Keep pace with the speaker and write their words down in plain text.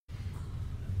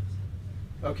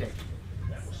Okay.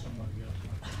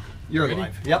 You're Ready?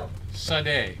 live. Yep.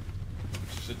 Sadeh,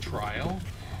 which is a trial.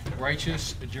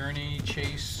 Righteous, a journey,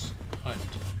 chase, hunt.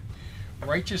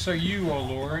 Righteous are you, O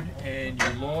Lord, and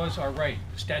your laws are right.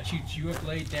 The statutes you have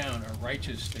laid down are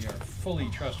righteous. They are fully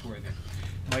trustworthy.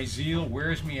 My zeal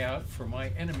wears me out, for my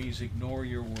enemies ignore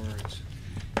your words.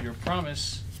 Your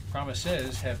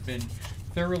promises have been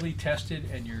thoroughly tested,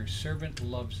 and your servant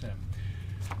loves them.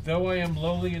 Though I am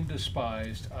lowly and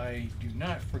despised, I do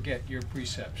not forget your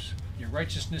precepts. Your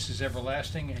righteousness is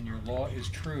everlasting, and your law is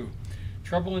true.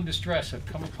 Trouble and distress have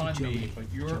come upon me, but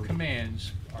your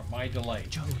commands are my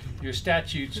delight. Your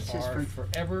statutes are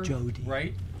forever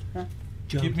right. Huh?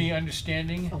 Give me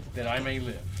understanding that I may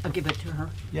live. I'll give it to her.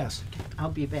 Yes.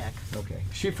 I'll be back. Okay.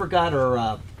 She forgot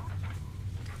her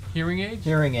Hearing aids?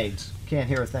 hearing aids. Can't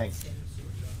hear a thing.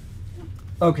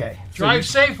 Okay. so Drive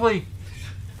safely.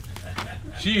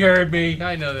 She heard me.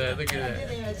 I know that. Look at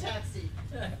that. in a taxi.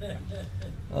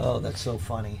 Oh, that's so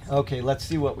funny. Okay, let's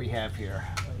see what we have here.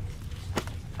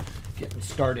 Getting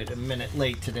started a minute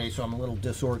late today, so I'm a little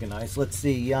disorganized. Let's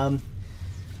see. I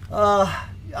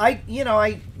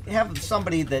have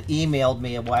somebody that emailed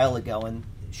me a while ago, and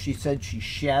she said she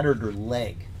shattered her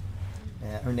leg.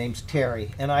 Her name's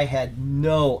Terry, and I had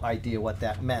no idea what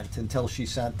that meant until she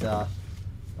sent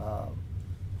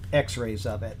X-rays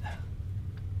of it.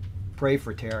 Pray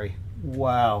for Terry.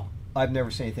 Wow, I've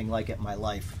never seen anything like it in my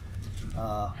life.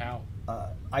 How?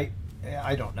 I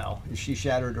don't know. She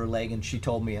shattered her leg, and she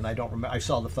told me, and I don't remember. I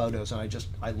saw the photos, and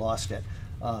I lost it.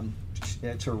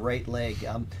 It's her right leg.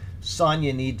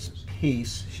 Sonia needs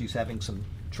peace. She's having some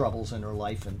troubles in her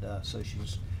life, and so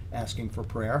she's asking for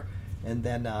prayer. And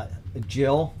then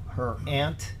Jill, her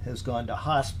aunt, has gone to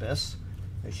hospice.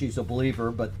 She's a believer,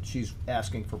 but she's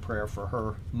asking for prayer for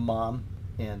her mom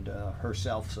and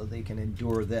herself so they can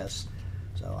endure this.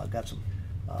 So I've got some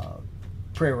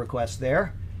prayer requests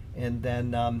there. And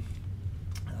then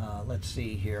let's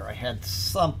see here. I had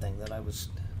something that I was,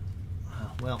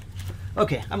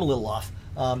 okay, I'm a little off.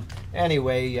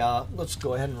 Anyway, let's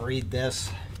go ahead and read this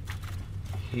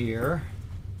here.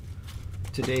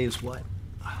 Today is what?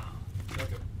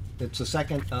 It's the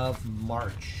 2nd of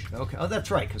March. Okay. Oh, that's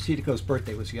right, because Hidiko's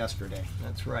birthday was yesterday.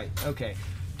 That's right. Okay.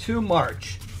 2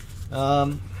 March.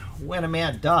 When a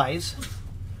man dies,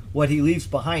 what he leaves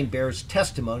behind bears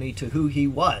testimony to who he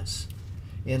was.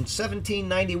 In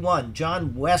 1791,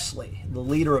 John Wesley, the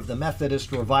leader of the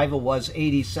Methodist revival, was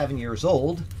 87 years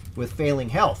old with failing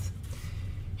health.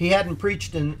 He hadn't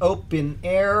preached in the open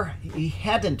air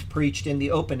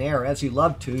as he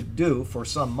loved to do for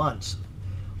some months.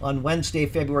 On Wednesday,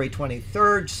 February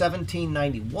 23rd,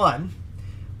 1791,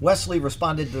 Wesley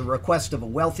responded to the request of a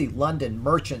wealthy London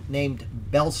merchant named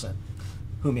Belson,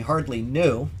 whom he hardly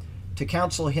knew, to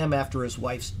counsel him after his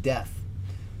wife's death.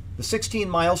 The 16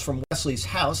 miles from Wesley's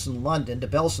house in London to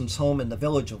Belson's home in the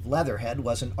village of Leatherhead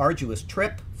was an arduous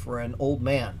trip for an old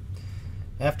man.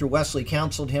 After Wesley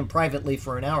counseled him privately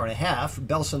for an hour and a half,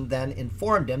 Belson then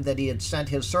informed him that he had sent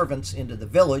his servants into the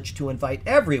village to invite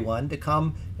everyone to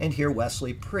come and hear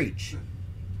Wesley preach.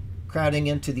 Crowding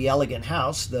into the elegant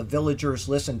house, the villagers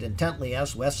listened intently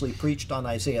as Wesley preached on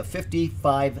Isaiah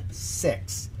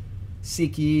 55:6.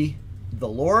 Seek ye the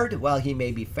Lord while he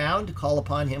may be found, call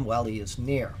upon him while he is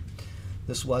near.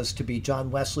 This was to be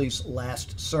John Wesley's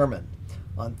last sermon.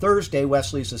 On Thursday,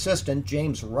 Wesley's assistant,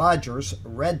 James Rogers,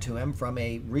 read to him from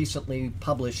a recently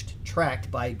published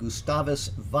tract by Gustavus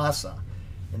Vasa,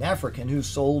 an African who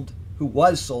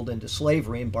was sold into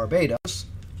slavery in Barbados,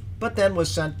 but then was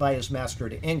sent by his master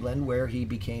to England, where he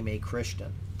became a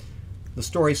Christian. The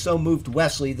story so moved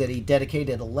Wesley that he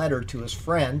dictated a letter to his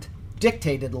friend,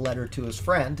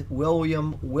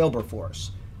 William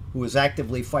Wilberforce, who was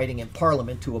actively fighting in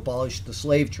Parliament to abolish the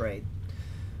slave trade.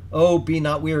 Oh, be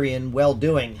not weary in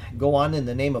well-doing. Go on in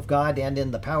the name of God and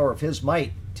in the power of his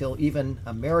might, till even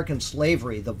American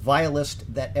slavery, the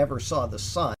vilest that ever saw the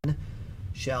sun,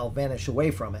 shall vanish away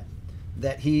from it.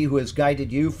 That he who has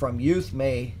guided you from youth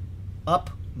may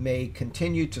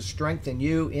continue to strengthen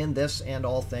you in this and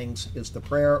all things, is the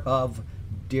prayer of,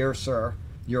 dear sir,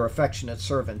 your affectionate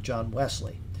servant, John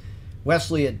Wesley.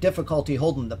 Wesley had difficulty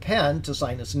holding the pen to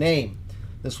sign his name.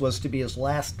 This was to be his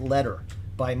last letter.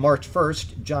 By March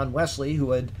 1st, John Wesley,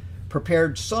 who had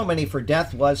prepared so many for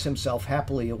death, was himself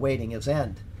happily awaiting his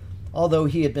end. Although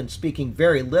he had been speaking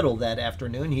very little that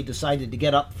afternoon, he decided to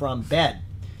get up from bed.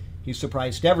 He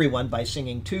surprised everyone by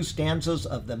singing 2 stanzas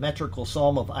of the metrical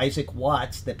psalm of Isaac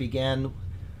Watts that began,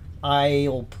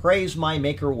 I'll praise my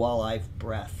Maker while I've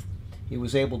breath. He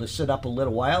was able to sit up a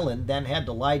little while and then had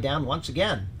to lie down once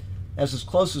again. As his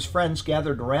closest friends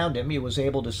gathered around him, he was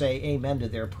able to say amen to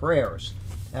their prayers.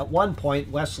 At one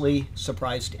point, Wesley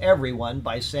surprised everyone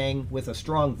by saying with a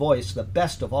strong voice, "The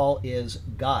best of all is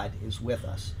God is with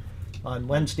us." On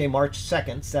Wednesday, March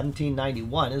 2nd,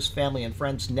 1791, his family and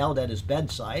friends knelt at his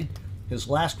bedside. His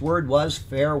last word was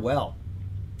farewell.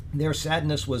 Their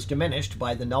sadness was diminished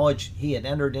by the knowledge he had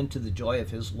entered into the joy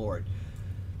of his Lord.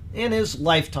 In his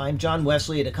lifetime, John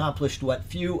Wesley had accomplished what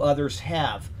few others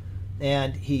have,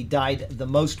 and he died the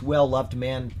most well-loved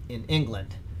man in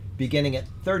England. Beginning at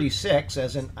 36,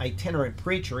 as an itinerant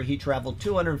preacher, he traveled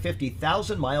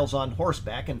 250,000 miles on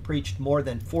horseback and preached more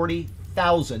than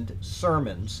 40,000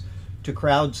 sermons to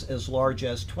crowds as large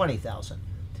as 20,000.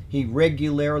 He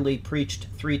regularly preached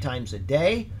 3 times a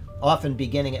day, often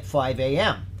beginning at 5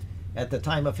 a.m. At the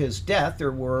time of his death,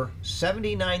 there were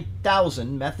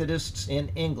 79,000 Methodists in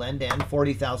England and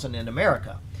 40,000 in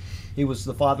America. He was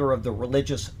the father of the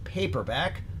religious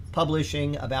paperback,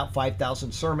 publishing about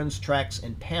 5,000 sermons, tracts,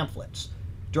 and pamphlets.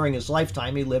 During his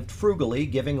lifetime, he lived frugally,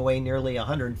 giving away nearly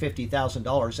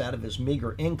 $150,000 out of his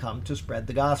meager income to spread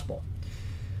the gospel.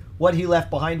 What he left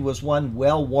behind was one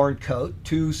well-worn coat,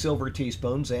 2 silver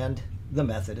teaspoons, and the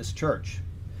Methodist Church.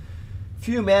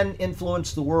 Few men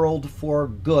influenced the world for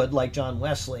good like John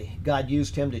Wesley. God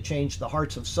used him to change the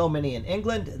hearts of so many in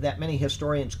England that many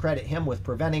historians credit him with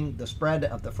preventing the spread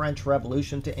of the French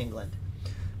Revolution to England.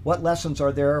 What lessons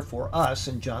are there for us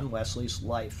in John Wesley's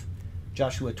life?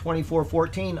 Joshua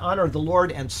 24:14, honor the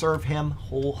Lord and serve him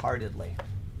wholeheartedly.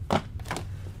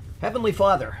 Heavenly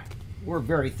Father, we're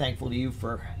very thankful to you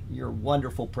for your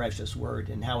wonderful, precious word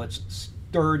and how it's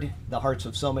stirred the hearts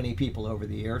of so many people over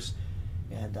the years.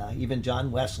 And even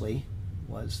John Wesley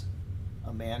was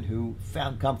a man who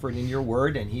found comfort in your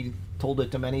word, and he told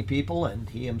it to many people, and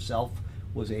he himself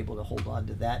was able to hold on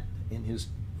to that in his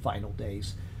final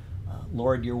days.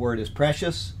 Lord, your word is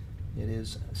precious, it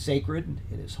is sacred,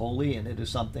 it is holy, and it is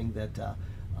something that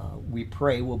we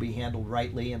pray will be handled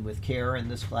rightly and with care in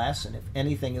this class. And if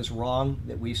anything is wrong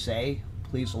that we say,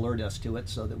 please alert us to it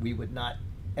so that we would not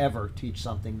ever teach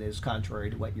something that is contrary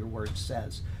to what your word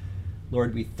says.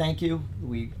 Lord, we thank you.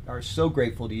 We are so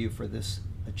grateful to you for this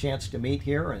a chance to meet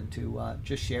here and to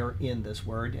just share in this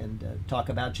word and talk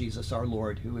about Jesus our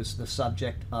Lord, who is the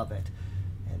subject of it.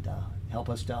 And help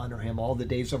us to honor him all the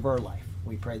days of our life.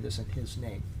 We pray this in his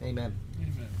name. Amen.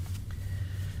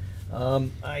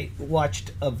 Amen. I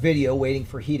watched a video waiting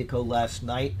for Hideko last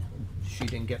night. She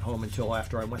didn't get home until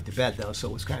after I went to bed, though, so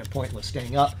it was kind of pointless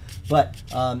staying up. But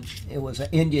it was an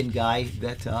Indian guy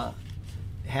that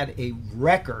had a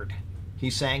record. He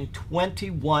sang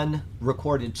 21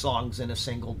 recorded songs in a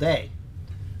single day.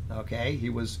 Okay, he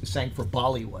sang for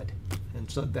Bollywood. And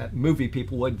so that movie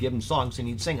people would give him songs and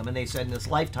he'd sing them. And they said in his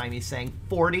lifetime he sang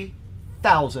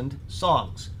 40,000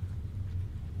 songs.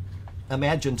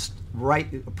 Imagine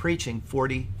preaching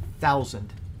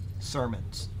 40,000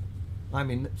 sermons. I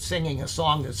mean, singing a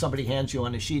song that somebody hands you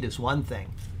on a sheet is one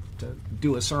thing. To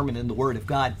do a sermon in the Word of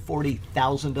God,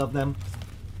 40,000 of them,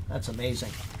 that's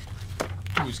amazing.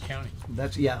 Who's counting?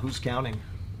 Who's counting?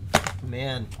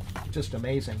 Man, just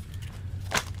amazing.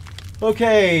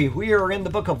 Okay, we are in the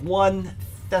book of 1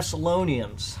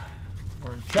 Thessalonians.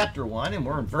 We're in chapter 1 and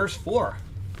we're in verse 4.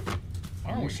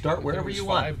 You start wherever you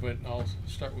want. But I'll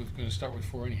going to start with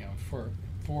 4 anyhow.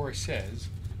 4 says,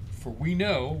 "For we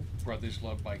know, brothers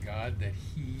loved by God, that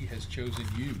he has chosen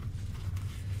you."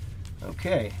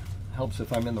 Okay, helps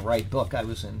if I'm in the right book. I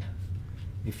was in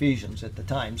Ephesians at the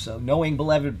time. So, knowing,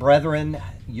 beloved brethren,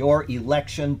 your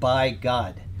election by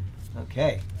God.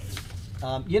 Okay.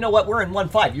 You know what? We're in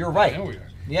 1:5. You're right. I know we are.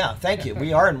 Yeah, thank you.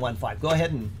 We are in 1:5. Go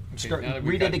ahead and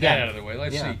read it again. That out of the way.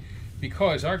 Let's see.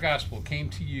 Because our gospel came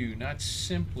to you not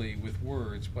simply with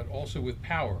words, but also with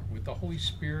power, with the Holy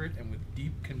Spirit, and with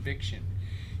deep conviction.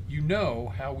 You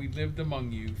know how we lived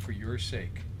among you for your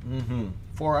sake. Mm-hmm.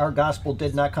 For our gospel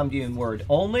did not come to you in word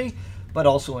only, but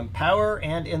also in power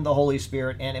and in the Holy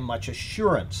Spirit and in much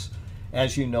assurance,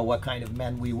 as you know what kind of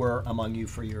men we were among you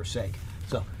for your sake.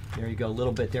 So there you go, a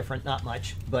little bit different, not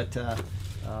much, but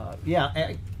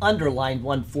I underlined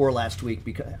 1:4 last week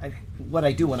because what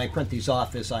I do when I print these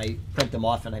off is I print them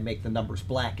off and I make the numbers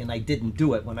black, and I didn't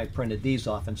do it when I printed these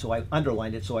off, and so I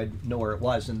underlined it so I'd know where it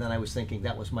was, and then I was thinking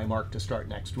that was my mark to start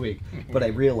next week, but I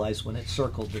realized when it's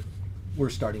circled that we're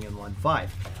starting in 1:5.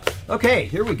 Okay,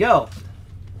 here we go.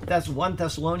 That's 1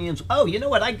 Thessalonians. Oh, you know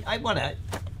what? I want to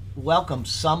welcome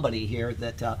somebody here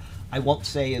that I won't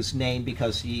say his name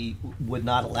because he would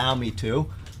not allow me to.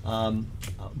 And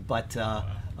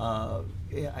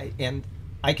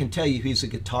I can tell you he's a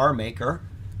guitar maker,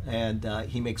 and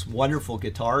he makes wonderful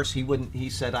guitars. He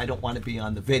said, I don't want to be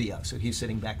on the video, so he's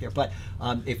sitting back there. But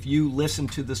if you listen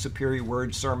to the Superior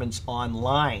Word sermons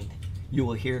online, you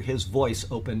will hear his voice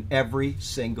open every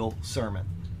single sermon.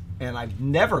 And I've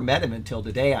never met him until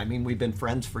today. I mean, we've been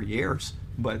friends for years,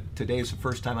 but today is the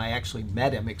first time I actually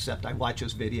met him, except I watch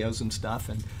his videos and stuff.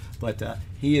 But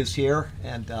he is here,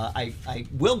 and I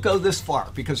will go this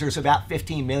far because there's about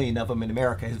 15 million of them in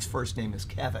America. His first name is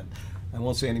Kevin. I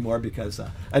won't say any more because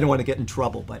I don't want to get in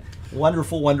trouble. But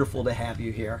wonderful, wonderful to have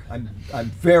you here. I'm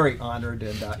very honored,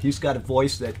 and he's got a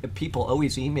voice that people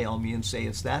always email me and say,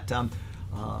 "Is that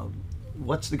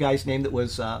what's the guy's name that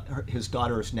was his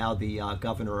daughter is now the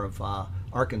governor of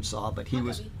Arkansas, but he Huckabee.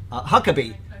 Was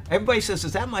Huckabee." Everybody says,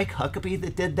 "Is that Mike Huckabee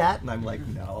that did that?" And I'm like,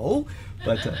 "No,"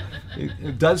 but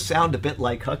it does sound a bit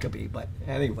like Huckabee. But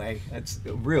anyway, it's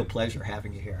a real pleasure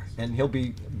having you here. And he'll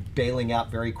be bailing out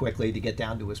very quickly to get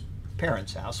down to his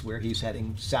parents' house where he's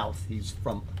heading south. He's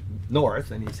from north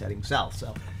and he's heading south,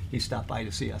 so he stopped by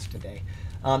to see us today.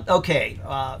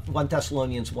 1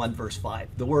 Thessalonians 1 verse 5.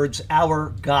 The words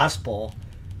 "our gospel"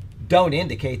 don't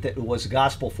indicate that it was a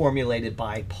gospel formulated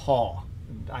by Paul.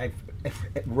 I've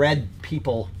read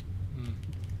people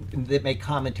that make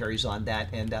commentaries on that,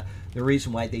 and the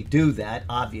reason why they do that,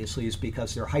 obviously, is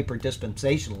because they're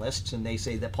hyper-dispensationalists, and they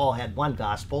say that Paul had one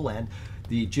gospel and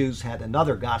the Jews had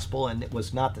another gospel, and it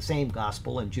was not the same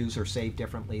gospel, and Jews are saved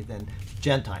differently than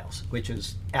Gentiles, which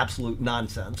is absolute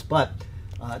nonsense. But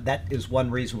that is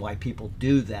one reason why people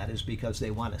do that, is because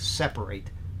they want to separate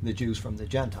the Jews from the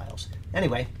Gentiles.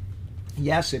 Anyway,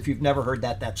 yes, if you've never heard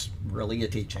that, that's really a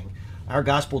teaching. Our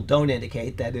gospel don't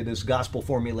indicate that it is gospel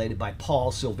formulated by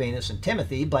Paul, Silvanus, and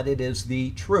Timothy, but it is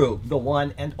the true, the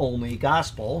one and only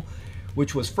gospel,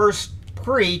 which was first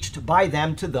preached by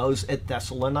them to those at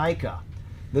Thessalonica.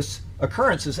 This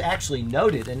occurrence is actually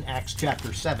noted in Acts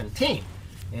chapter 17,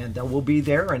 and we'll be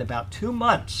there in about 2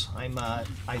 months. I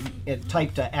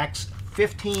typed Acts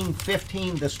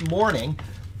 15:15 this morning.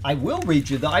 I will read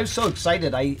you, though. I was so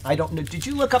excited. I don't know. Did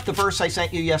you look up the verse I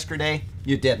sent you yesterday?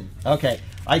 You didn't. Okay.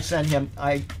 I sent him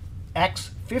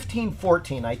Acts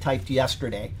 15:14 I typed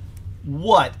yesterday.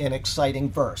 What an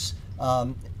exciting verse.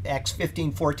 Acts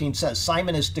 15:14 says,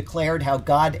 "Simon has declared how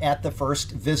God at the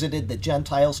first visited the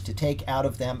Gentiles to take out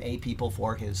of them a people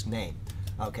for his name."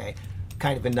 Okay.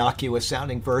 Kind of innocuous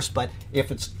sounding verse, but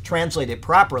if it's translated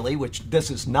properly, which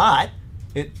this is not,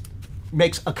 it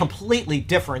makes a completely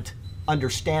different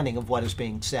understanding of what is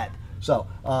being said. So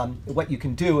what you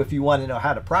can do if you want to know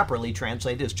how to properly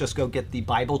translate is just go get the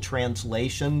Bible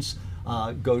translations.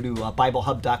 Go to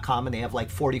BibleHub.com, and they have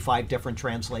like 45 different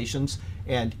translations,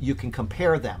 and you can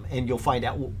compare them, and you'll find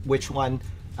out which one,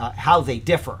 how they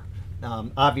differ.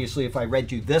 Obviously, if I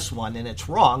read you this one and it's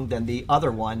wrong, then the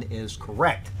other one is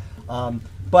correct.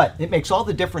 But it makes all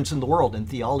the difference in the world in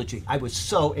theology. I was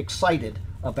so excited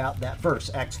about that verse,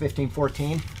 Acts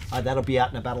 15:14. That'll be out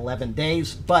in about 11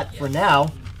 days. But for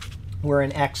now, we're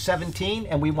in Acts 17,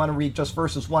 and we want to read just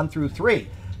verses 1 through 3.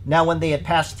 Now, when they had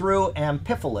passed through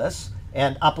Amphipolis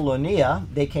and Apollonia,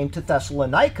 they came to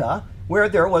Thessalonica, where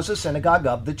there was a synagogue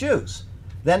of the Jews.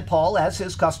 Then Paul, as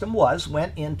his custom was,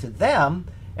 went into them,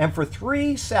 and for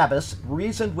 3 Sabbaths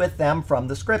reasoned with them from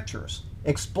the Scriptures,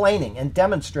 explaining and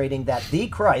demonstrating that the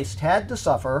Christ had to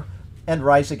suffer and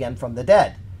rise again from the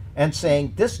dead, and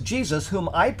saying, "This Jesus whom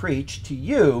I preach to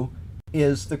you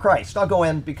is the Christ." I'll go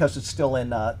in because it's still in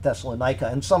Thessalonica.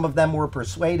 "And some of them were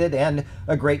persuaded, and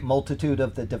a great multitude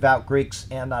of the devout Greeks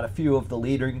and not a few of the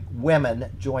leading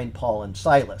women joined Paul and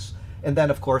Silas." And then,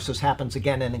 of course, this happens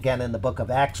again and again in the book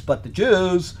of Acts. "But the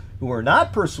Jews, who were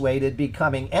not persuaded,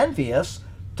 becoming envious,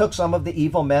 took some of the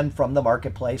evil men from the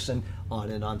marketplace," and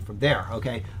on from there.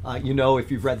 Okay,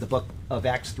 if you've read the book of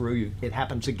Acts through, it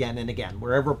happens again and again.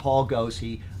 Wherever Paul goes,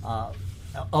 he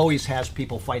always has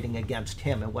people fighting against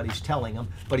him and what he's telling them.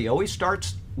 But he always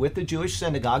starts with the Jewish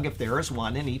synagogue, if there is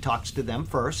one, and he talks to them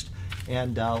first.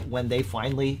 And when they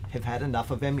finally have had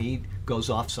enough of him, he goes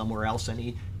off somewhere else and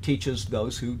he teaches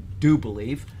those who do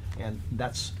believe. And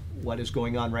that's what is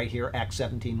going on right here, Acts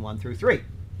 17, 1 through 3.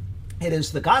 "It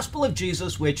is the gospel of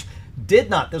Jesus which did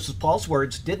not," this is Paul's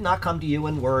words, "did not come to you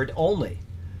in word only.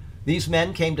 These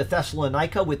men came to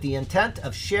Thessalonica with the intent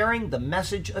of sharing the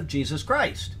message of Jesus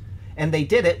Christ, and they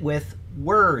did it with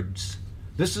words.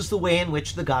 This is the way in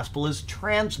which the gospel is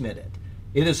transmitted.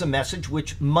 It is a message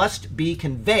which must be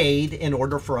conveyed in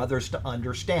order for others to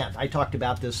understand." I talked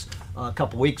about this a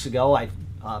couple weeks ago. I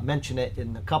mentioned it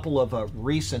in a couple of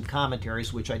recent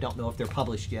commentaries, which I don't know if they're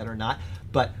published yet or not,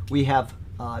 but we have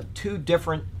 2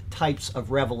 different types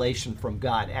of revelation from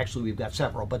God. Actually, we've got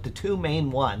several, but the 2 main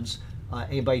ones,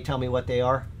 anybody tell me what they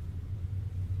are?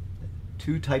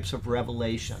 2 types of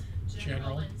revelation.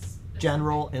 General.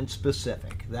 General and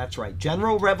specific. That's right.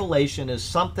 General revelation is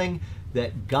something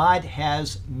that God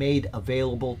has made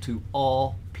available to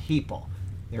all people.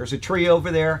 There's a tree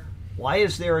over there. Why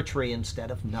is there a tree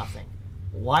instead of nothing?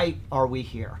 Why are we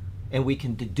here? And we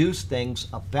can deduce things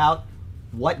about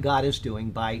what God is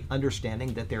doing by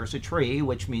understanding that there's a tree,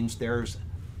 which means there's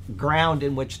ground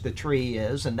in which the tree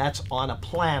is, and that's on a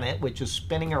planet which is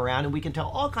spinning around, and we can tell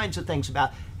all kinds of things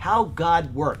about how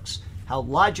God works, how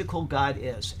logical God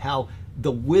is, how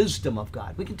the wisdom of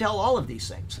God. We can tell all of these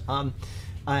things.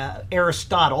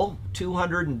 Aristotle,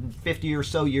 250 or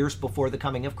so years before the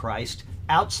coming of Christ,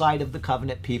 outside of the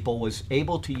covenant people, was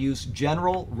able to use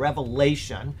general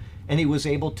revelation, and he was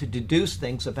able to deduce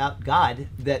things about God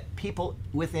that people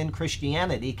within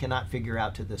Christianity cannot figure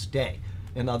out to this day.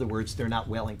 In other words, they're not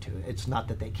willing to. It's not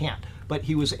that they can't. But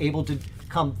he was able to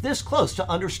come this close to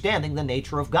understanding the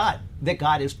nature of God, that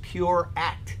God is pure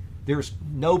act. There's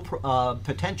no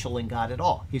potential in God at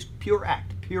all. He's pure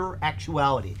act, pure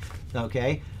actuality,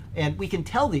 okay? And we can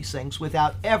tell these things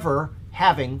without ever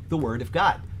having the Word of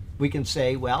God. We can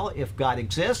say, well, if God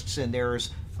exists and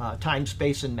there's time,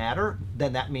 space, and matter,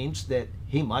 then that means that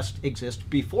he must exist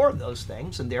before those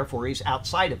things, and therefore he's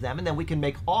outside of them. And then we can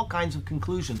make all kinds of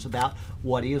conclusions about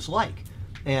what he is like.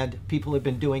 And people have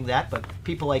been doing that, but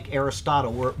people like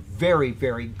Aristotle were very,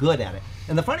 very good at it.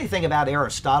 And the funny thing about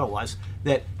Aristotle was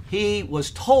that he was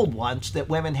told once that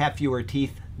women have fewer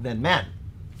teeth than men.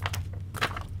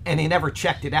 And he never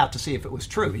checked it out to see if it was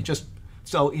true.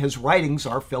 So his writings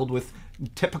are filled with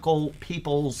typical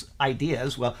people's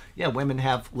ideas. Well, yeah, women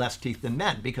have less teeth than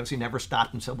men, because he never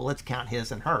stopped and said, well, let's count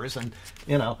his and hers, and,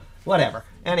 whatever.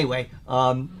 Anyway,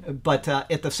 but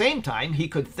at the same time, he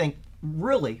could think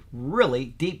really, really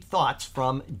deep thoughts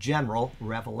from general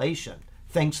revelation,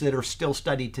 things that are still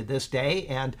studied to this day.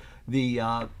 And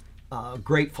the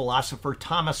great philosopher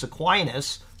Thomas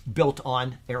Aquinas built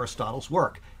on Aristotle's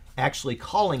work, actually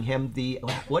calling him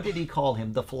what did he call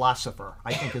him? The philosopher,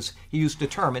 I think he used a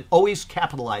term, and always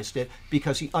capitalized it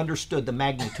because he understood the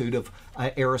magnitude of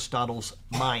Aristotle's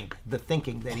mind, the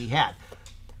thinking that he had.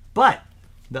 But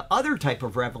the other type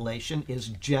of revelation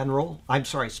is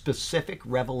specific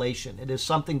revelation. It is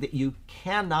something that you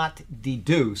cannot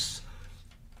deduce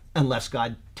unless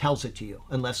God tells it to you,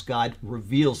 unless God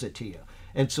reveals it to you.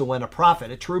 And so when a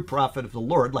prophet, a true prophet of the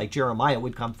Lord, like Jeremiah,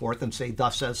 would come forth and say,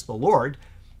 thus says the Lord,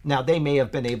 now they may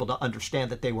have been able to understand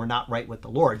that they were not right with the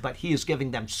Lord, but he is giving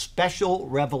them special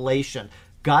revelation.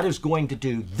 God is going to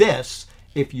do this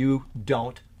if you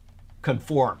don't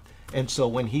conform. And so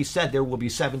when he said there will be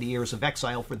 70 years of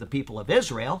exile for the people of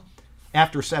Israel,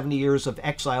 after 70 years of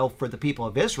exile for the people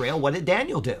of Israel, what did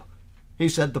Daniel do? He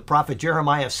said, the prophet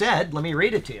Jeremiah said, let me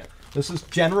read it to you. This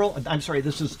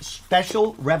is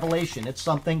special revelation. It's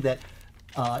something that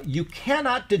you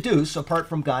cannot deduce apart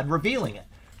from God revealing it.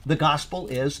 The gospel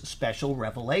is special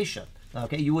revelation.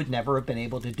 Okay, you would never have been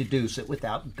able to deduce it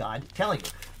without God telling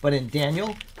you. But in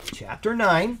Daniel chapter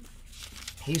 9,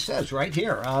 he says right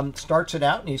here, starts it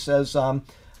out, and he says,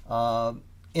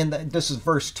 this is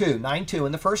verse 2, 9:2,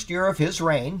 in the first year of his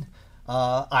reign,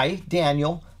 I,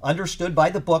 Daniel, understood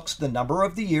by the books the number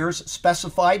of the years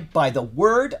specified by the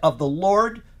word of the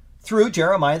Lord through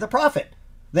Jeremiah the prophet,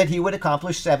 that he would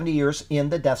accomplish 70 years in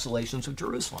the desolations of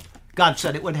Jerusalem. God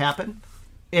said it would happen.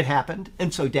 It happened.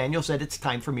 And so Daniel said, it's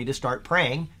time for me to start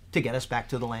praying to get us back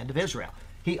to the land of Israel.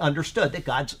 He understood that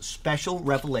God's special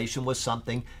revelation was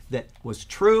something that was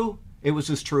true. It was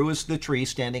as true as the tree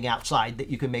standing outside that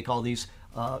you can make all these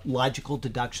logical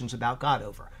deductions about God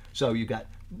over. So you've got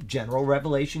general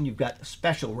revelation, you've got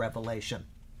special revelation.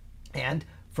 And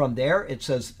from there it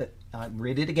says,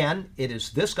 read it again, it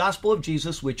is this gospel of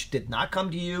Jesus which did not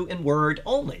come to you in word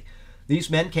only. These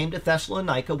men came to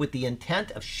Thessalonica with the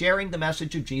intent of sharing the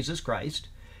message of Jesus Christ,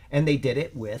 and they did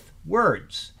it with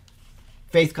words.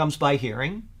 Faith comes by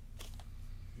hearing,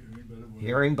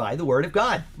 hearing by the word of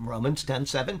God. Romans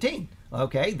 10:17.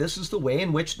 Okay, this is the way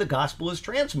in which the gospel is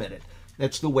transmitted.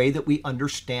 It's the way that we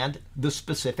understand the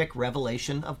specific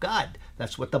revelation of God.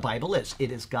 That's what the Bible is.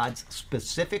 It is God's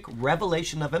specific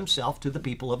revelation of himself to the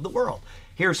people of the world.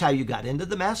 Here's how you got into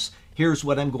the mess. Here's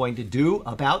what I'm going to do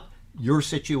about your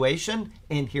situation,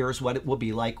 and here's what it will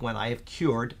be like when I have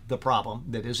cured the problem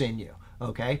that is in you.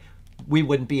 Okay? We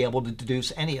wouldn't be able to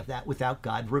deduce any of that without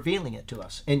God revealing it to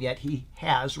us, and yet he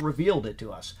has revealed it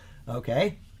to us.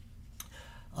 Okay?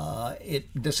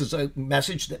 This is a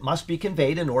message that must be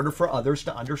conveyed in order for others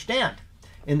to understand.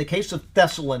 In the case of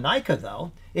Thessalonica,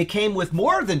 though, it came with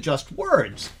more than just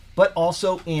words, but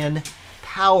also in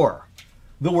power.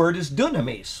 The word is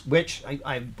dunamis, which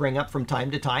I bring up from time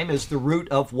to time as the root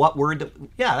of what word?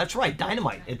 Yeah, that's right,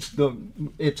 dynamite. It's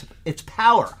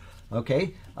power.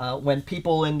 Okay, when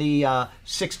people in the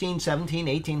 16, 17,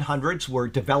 1800s were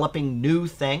developing new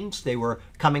things, they were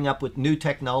coming up with new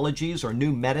technologies or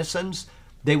new medicines,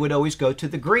 they would always go to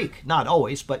the Greek. Not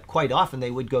always, but quite often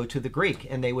they would go to the Greek,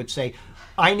 and they would say,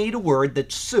 I need a word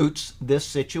that suits this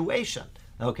situation.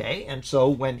 Okay, and so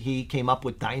when he came up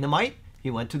with dynamite, he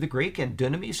went to the Greek and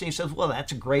dunamis, and he says, well,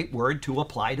 that's a great word to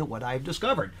apply to what I've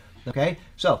discovered. Okay,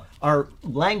 so our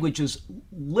language is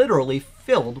literally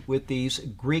filled with these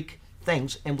Greek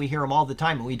things, and we hear them all the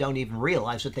time, and we don't even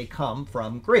realize that they come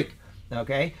from Greek.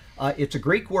 Okay, it's a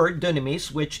Greek word,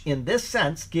 dunamis, which in this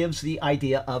sense gives the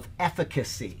idea of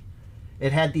efficacy.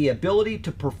 It had the ability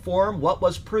to perform what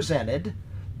was presented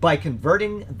by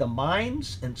converting the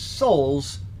minds and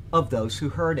souls of those who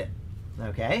heard it.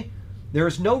 Okay, there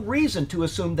is no reason to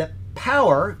assume that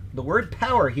power, the word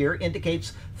power here,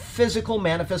 indicates physical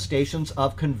manifestations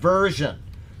of conversion.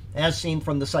 As seen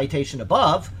from the citation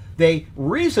above, they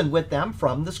reasoned with them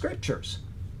from the scriptures.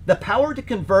 The power to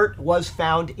convert was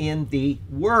found in the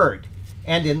Word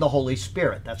and in the Holy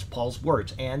Spirit. That's Paul's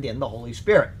words, and in the Holy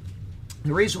Spirit.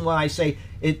 The reason why I say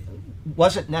it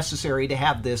wasn't necessary to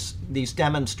have these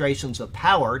demonstrations of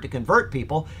power to convert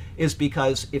people is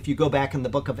because if you go back in the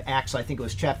book of Acts, I think it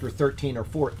was chapter 13 or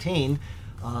 14,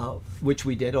 which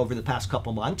we did over the past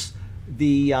couple months,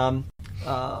 the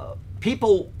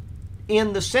people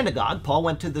in the synagogue, Paul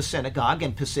went to the synagogue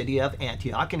in Pisidia of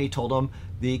Antioch, and he told them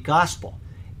the gospel.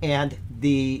 And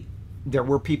there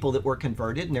were people that were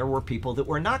converted, and there were people that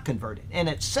were not converted. And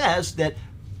it says that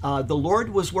the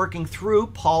Lord was working through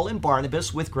Paul and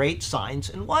Barnabas with great signs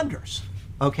and wonders.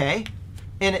 Okay?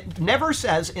 And it never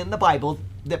says in the Bible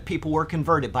that people were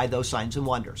converted by those signs and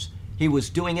wonders. He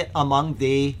was doing it among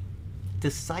the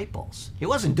disciples. He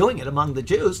wasn't doing it among the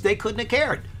Jews. They couldn't have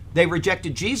cared. They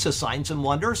rejected Jesus' signs and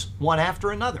wonders one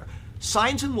after another.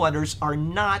 Signs and wonders are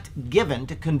not given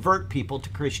to convert people to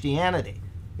Christianity.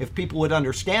 If people would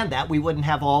understand that, we wouldn't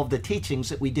have all of the teachings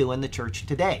that we do in the church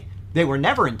today. They were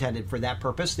never intended for that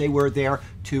purpose. They were there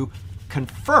to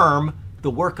confirm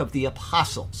the work of the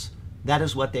apostles. That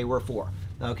is what they were for.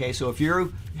 Okay, so if you're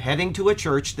heading to a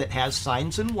church that has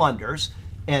signs and wonders,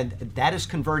 and that is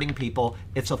converting people,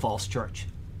 it's a false church.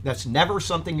 That's never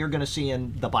something you're going to see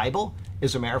in the Bible.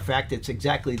 As a matter of fact, it's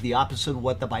exactly the opposite of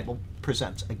what the Bible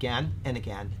presents again and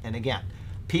again and again.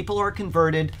 People are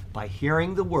converted by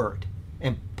hearing the word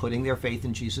and putting their faith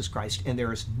in Jesus Christ. And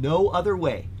there is no other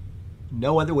way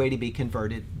to be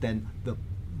converted than the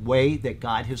way that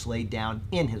God has laid down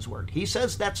in his word. He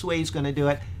says that's the way he's going to do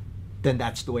it, then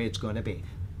that's the way it's going to be.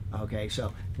 Okay,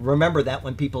 so remember that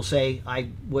when people say, I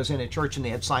was in a church and they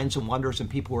had signs and wonders and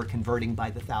people were converting by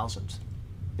the thousands.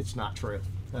 It's not true.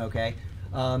 Okay,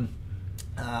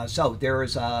 so there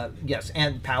is, yes,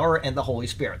 and power and the Holy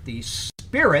Spirit. The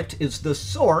Spirit is the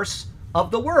source of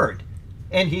the word,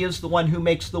 and he is the one who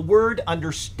makes the word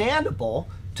understandable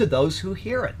to those who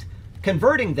hear it,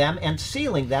 converting them and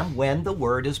sealing them when the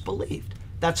word is believed.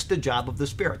 That's the job of the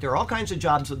Spirit. There are all kinds of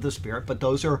jobs of the Spirit, but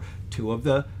those are two of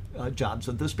the jobs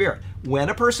of the Spirit. When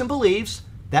a person believes,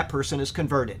 that person is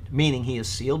converted, meaning he is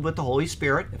sealed with the Holy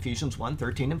Spirit, Ephesians 1,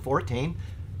 13 and 14.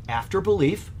 After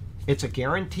belief, it's a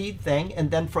guaranteed thing, and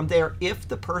then from there, if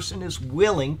the person is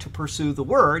willing to pursue the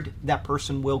word, that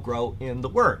person will grow in the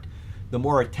word. The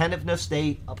more attentiveness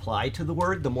they apply to the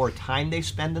word, the more time they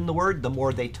spend in the word, the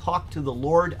more they talk to the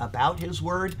Lord about his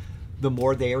word, the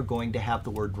more they are going to have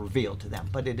the word revealed to them.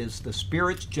 But it is the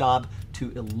Spirit's job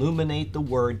to illuminate the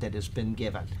word that has been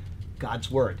given. God's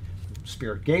word. The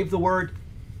Spirit gave the word.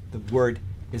 The word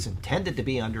is intended to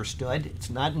be understood. It's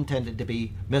not intended to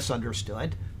be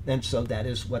misunderstood. And so that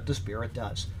is what the Spirit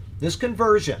does. This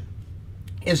conversion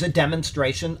is a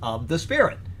demonstration of the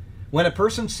Spirit. When a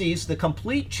person sees the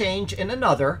complete change in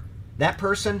another, that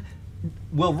person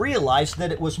will realize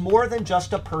that it was more than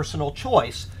just a personal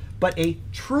choice, but a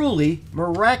truly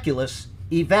miraculous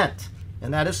event.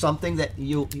 And that is something that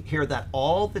you hear that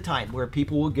all the time, where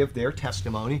people will give their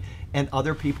testimony and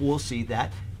other people will see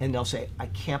that and they'll say, I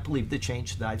can't believe the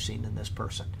change that I've seen in this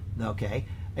person. Okay?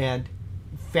 And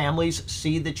families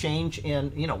see the change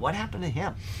in, what happened to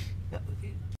him?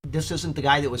 This isn't the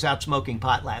guy that was out smoking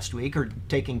pot last week or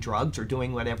taking drugs or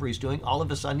doing whatever he's doing. All of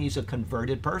a sudden, he's a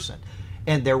converted person.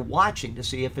 And they're watching to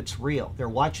see if it's real. They're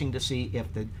watching to see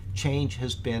if the change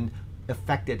has been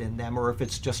affected in them or if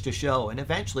it's just a show. And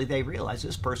eventually they realize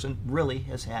this person really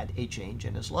has had a change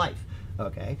in his life.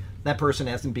 Okay? That person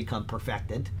hasn't become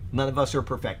perfected. None of us are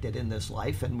perfected in this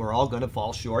life, and we're all going to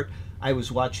fall short. I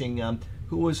was watching,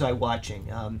 who was I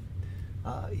watching?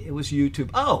 It was YouTube.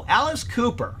 Oh, Alice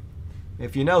Cooper.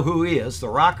 If you know who he is, the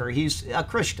rocker, he's a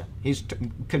Christian. He's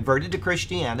converted to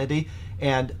Christianity,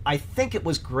 and I think it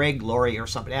was Greg Laurie or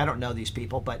somebody. I don't know these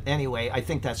people, but anyway, I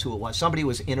think that's who it was. Somebody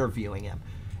was interviewing him,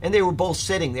 and they were both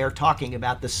sitting there talking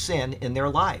about the sin in their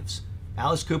lives.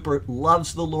 Alice Cooper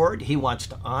loves the Lord. He wants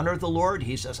to honor the Lord.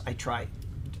 He says, I try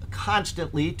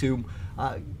constantly to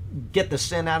get the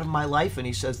sin out of my life. And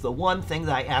he says, the one thing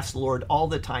that I ask the Lord all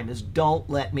the time is, don't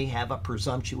let me have a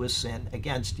presumptuous sin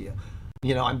against you.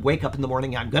 You know, I wake up in the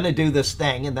morning, I'm going to do this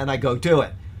thing, and then I go do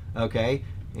it. Okay?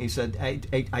 He said,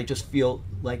 I just feel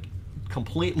like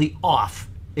completely off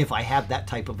if I have that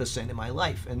type of a sin in my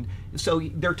life. And so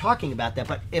they're talking about that.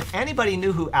 But if anybody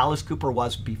knew who Alice Cooper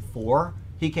was before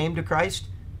he came to Christ,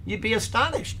 you'd be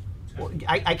astonished. Well,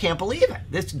 I can't believe it.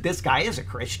 This guy is a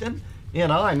Christian. You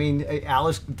know, I mean,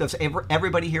 Alice, does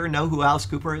everybody here know who Alice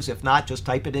Cooper is? If not, just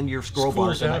type it into your scroll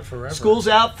bar. School's out forever. School's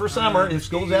out for summer. If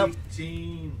school's out.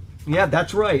 18. Yeah,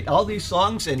 that's right. All these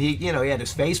songs, and he had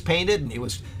his face painted, and he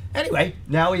was. Anyway,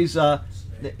 now he's a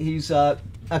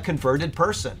converted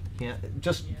person. Yeah,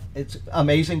 it's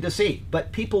amazing to see.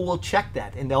 But people will check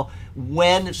that, and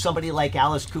when somebody like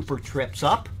Alice Cooper trips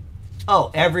up,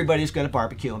 everybody's going to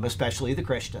barbecue him, especially the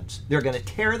Christians. They're going to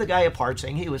tear the guy apart,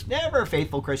 saying he was never a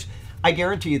faithful Christian. I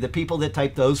guarantee you the people that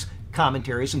type those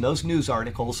commentaries and those news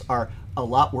articles are a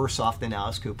lot worse off than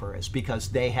Alice Cooper is, because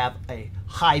they have a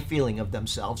high feeling of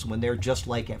themselves when they're just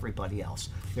like everybody else.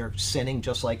 They're sinning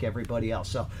just like everybody else.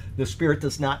 So the Spirit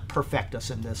does not perfect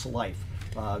us in this life.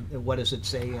 What does it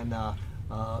say in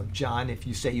John? If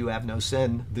you say you have no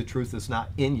sin, the truth is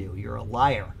not in you. You're a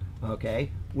liar.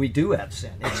 Okay? We do have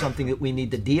sin. It's something that we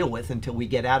need to deal with until we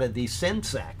get out of these sin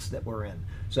sacks that we're in.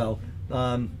 So,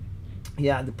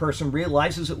 the person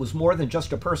realizes it was more than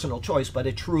just a personal choice, but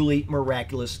a truly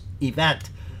miraculous event.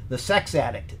 The sex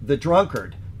addict, the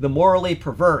drunkard, the morally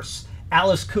perverse,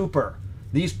 Alice Cooper,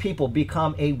 these people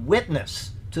become a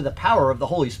witness to the power of the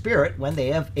Holy Spirit when they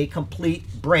have a complete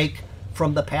break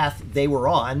from the path they were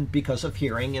on because of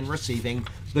hearing and receiving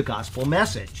the gospel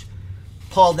message.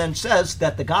 Paul then says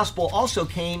that the gospel also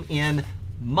came in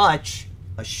much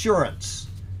assurance.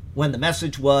 When the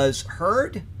message was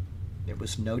heard, there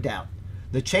was no doubt.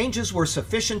 The changes were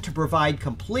sufficient to provide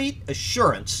complete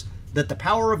assurance that the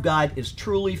power of God is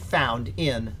truly found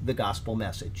in the gospel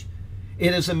message.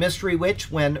 It is a mystery which,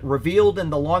 when revealed in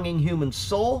the longing human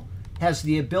soul, has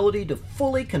the ability to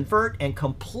fully convert and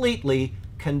completely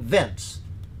convince.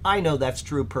 I know that's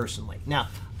true personally. Now,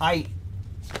 I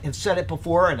have said it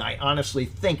before, and I honestly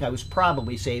think I was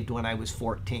probably saved when I was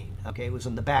 14. Okay, it was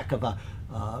in the back of a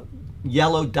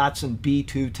yellow Datsun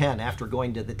B210 after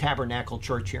going to the Tabernacle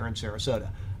Church here in Sarasota.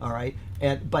 All right,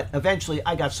 but eventually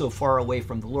I got so far away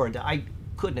from the Lord that I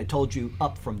couldn't have told you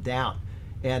up from down.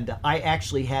 And I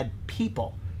actually had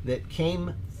people that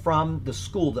came from the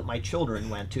school that my children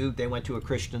went to. They went to a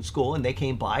Christian school, and they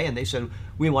came by and they said,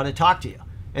 "We want to talk to you."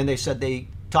 And they said they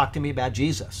talked to me about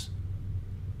Jesus.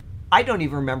 I don't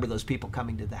even remember those people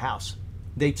coming to the house.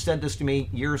 They said this to me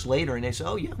years later, and they said,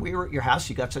 "Oh yeah, we were at your house.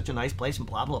 You got such a nice place," and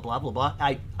blah, blah, blah, blah, blah.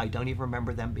 I don't even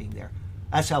remember them being there.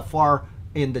 That's how far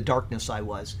in the darkness I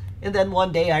was. And then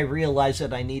one day I realized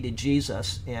that I needed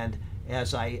Jesus, and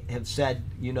as I have said,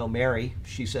 Mary,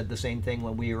 she said the same thing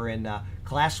when we were in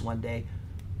class one day.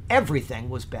 Everything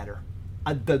was better.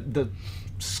 The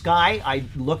sky, I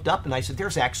looked up and I said,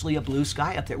 there's actually a blue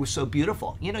sky up there. It was so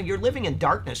beautiful. You're living in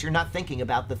darkness. You're not thinking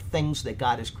about the things that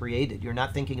God has created. You're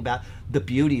not thinking about the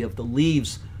beauty of the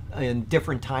leaves in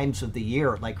different times of the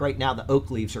year. Like right now, the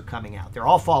oak leaves are coming out. They're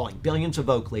all falling, billions of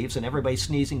oak leaves, and everybody's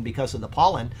sneezing because of the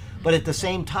pollen. But at the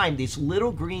same time, these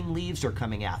little green leaves are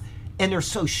coming out. And they're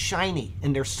so shiny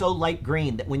and they're so light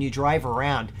green that when you drive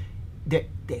around,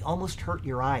 they almost hurt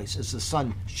your eyes as the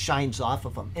sun shines off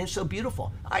of them. And it's so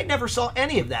beautiful. I never saw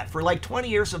any of that for like 20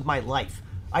 years of my life.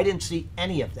 I didn't see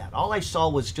any of that. All I saw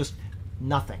was just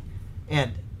nothing.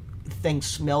 And things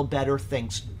smelled better.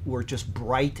 Things were just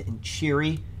bright and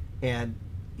cheery, and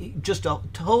just a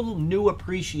total new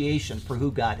appreciation for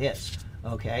who God is.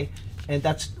 Okay? And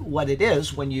that's what it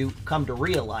is when you come to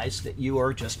realize that you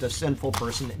are just a sinful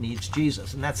person that needs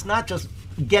Jesus. And that's not just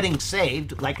getting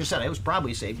saved. Like I said, I was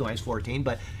probably saved when I was 14,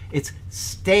 but it's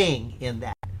staying in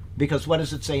that. Because what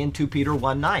does it say in 2 Peter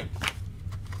 1:9?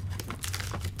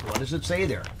 What does it say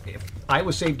there? If I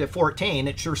was saved at 14,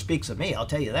 it sure speaks of me. I'll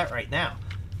tell you that right now.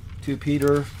 2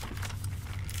 Peter,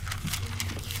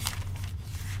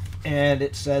 and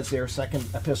it says there, second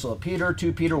epistle of Peter,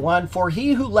 2 Peter 1, for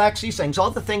he who lacks these things, all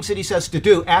the things that he says to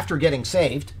do after getting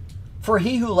saved, for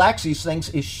he who lacks these things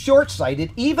is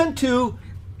short-sighted, even to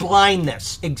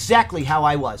blindness, exactly how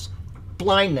I was,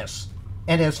 blindness,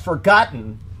 and has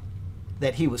forgotten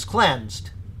that he was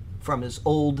cleansed from his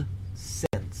old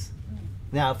sins.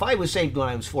 Now, if I was saved when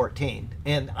I was 14,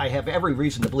 and I have every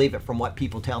reason to believe it from what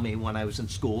people tell me when I was in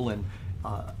school and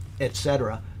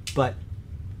etc., but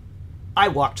I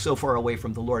walked so far away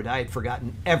from the Lord, I had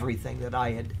forgotten everything that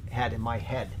I had in my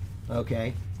head,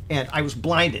 okay? And I was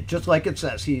blinded, just like it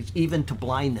says, he's even to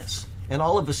blindness. And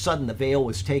all of a sudden, the veil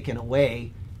was taken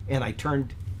away, and I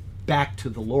turned back to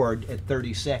the Lord at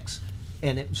 36,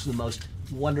 and it was the most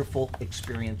wonderful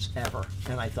experience ever.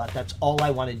 And I thought, that's all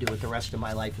I want to do with the rest of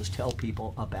my life is tell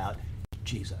people about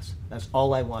Jesus. That's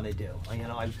all I want to do.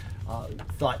 I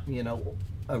thought,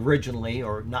 originally,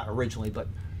 or not originally, but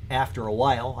after a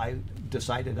while, I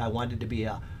decided I wanted to be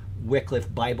a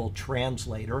Wycliffe Bible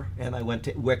translator, and I went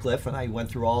to Wycliffe and I went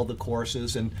through all the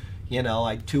courses, and I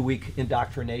 2-week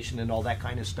indoctrination and all that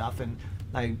kind of stuff, and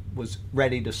I was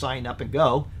ready to sign up and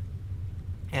go.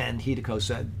 And Hideko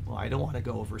said, well, I don't want to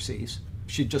go overseas.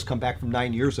 She'd just come back from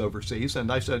 9 years overseas,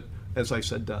 and I said, as I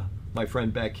said to my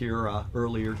friend back here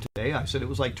earlier today, I said it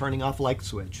was like turning off a light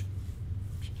switch.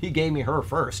 He gave me her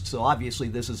first, so obviously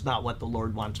this is not what the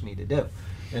Lord wants me to do.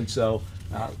 And so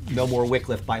no more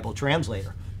Wycliffe Bible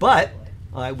translator. But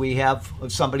we have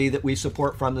somebody that we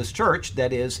support from this church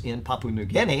that is in Papua New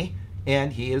Guinea,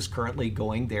 and he is currently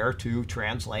going there to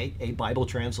translate a Bible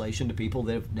translation to people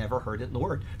that have never heard it in the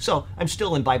Word. So I'm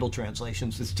still in Bible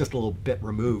translations. It's just a little bit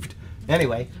removed.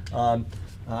 Anyway,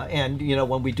 and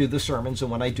when we do the sermons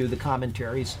and when I do the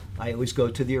commentaries, I always go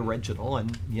to the original,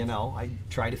 and I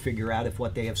try to figure out if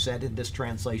what they have said in this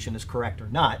translation is correct or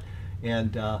not.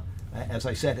 And as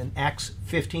I said, in Acts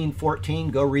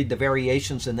 15:14, go read the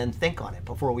variations and then think on it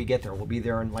before we get there. We'll be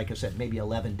there in, like I said, maybe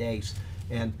 11 days.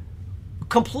 And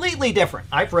completely different.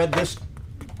 I've read this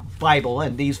Bible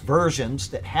and these versions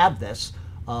that have this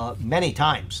many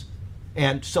times.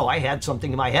 And so I had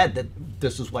something in my head that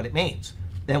this is what it means.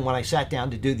 Then when I sat down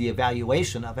to do the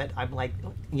evaluation of it, I'm like,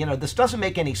 this doesn't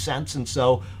make any sense, and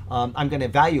so I'm going to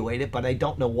evaluate it, but I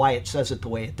don't know why it says it the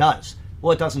way it does.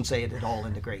 Well, it doesn't say it at all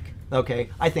in the Greek. Okay,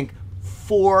 I think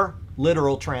 4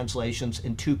 literal translations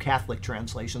and 2 Catholic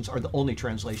translations are the only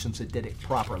translations that did it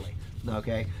properly.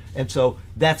 Okay, and so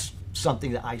that's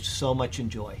something that I so much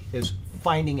enjoy, is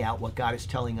finding out what God is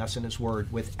telling us in His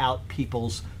Word without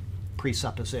people's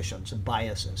presuppositions and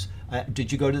biases.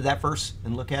 Did you go to that verse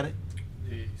and look at it?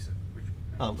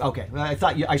 Oh, okay.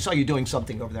 I saw you doing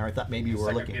something over there. I thought maybe you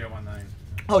were looking. 2 Peter 1:9.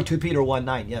 Oh, 2 Peter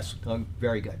 1:9. Yes.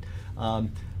 Very good.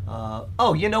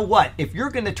 You know what? If you're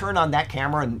going to turn on that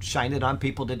camera and shine it on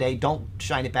people today, don't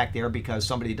shine it back there because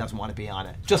somebody doesn't want to be on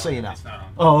it. Just so you know. It's not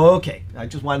on. Oh, okay. I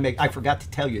just want to I forgot to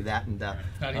tell you that. And Not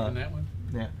even that one?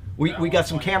 yeah, we got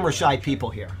some camera shy people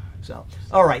here. So,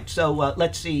 all right. So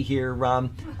let's see here.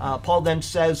 Paul then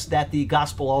says that the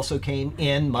gospel also came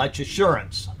in much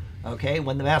assurance. Okay,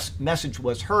 when the message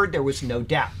was heard, there was no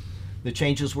doubt. The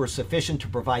changes were sufficient to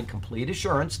provide complete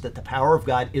assurance that the power of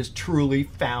God is truly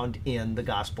found in the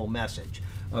gospel message.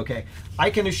 Okay, I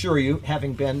can assure you,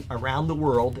 having been around the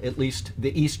world, at least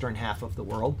the eastern half of the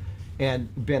world, and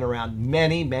been around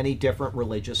many, many different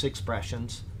religious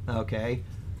expressions, okay,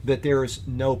 that there is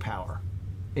no power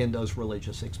in those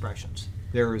religious expressions.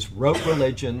 There is rote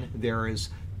religion, there is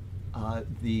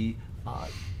the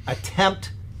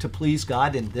attempt to please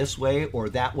God in this way or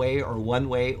that way or one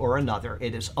way or another.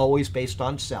 It is always based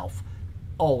on self,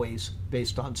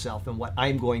 and what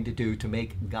I'm going to do to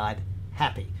make God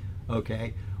happy,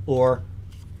 okay? Or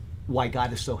why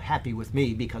God is so happy with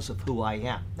me because of who I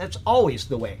am. That's always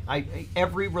the way.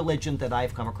 Every religion that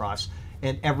I've come across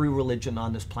and every religion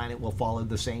on this planet will follow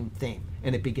the same theme,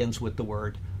 and it begins with the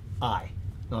word I,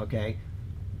 okay?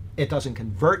 It doesn't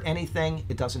convert anything.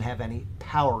 It doesn't have any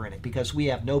power in it because we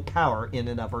have no power in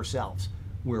and of ourselves.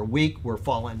 We're weak, we're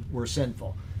fallen, we're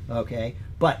sinful, okay?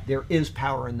 But there is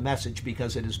power in the message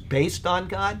because it is based on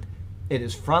God, it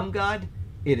is from God,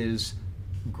 it is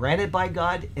granted by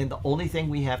God, and the only thing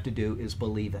we have to do is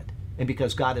believe it. And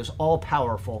because God is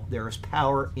all-powerful, there is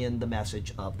power in the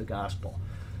message of the gospel.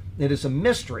 It is a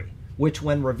mystery which,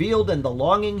 when revealed in the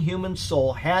longing human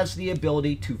soul, has the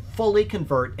ability to fully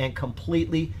convert and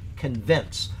completely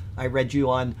convince. I read you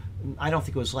on, I don't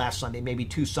think it was last Sunday, maybe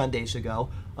 2 Sundays ago,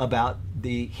 about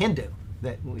the Hindu,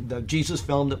 the Jesus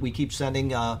film that we keep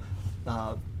sending,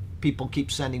 people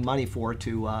keep sending money for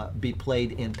to be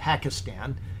played in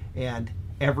Pakistan. And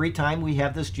every time we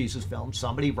have this Jesus film,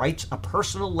 somebody writes a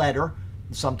personal letter.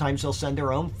 Sometimes they'll send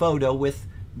their own photo with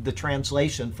the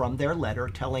translation from their letter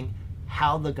telling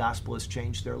how the gospel has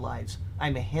changed their lives.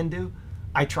 I'm a Hindu.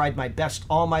 I tried my best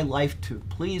all my life to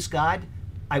please God.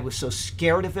 I was so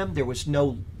scared of Him. There was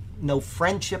no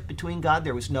friendship between God.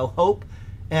 There was no hope.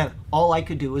 And all I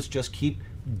could do was just keep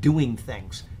doing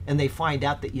things. and they find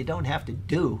out that you don't have to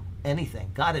do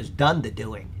anything. God has done the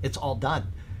doing. It's all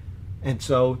done. And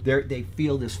so they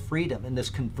feel this freedom and this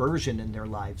conversion in their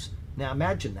lives. Now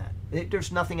imagine that.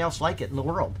 There's nothing else like it in the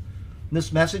world.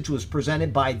 This message was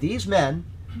presented by these men,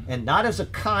 and not as a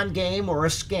con game or a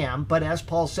scam, but as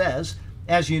Paul says,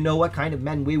 as you know what kind of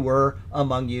men we were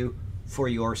among you for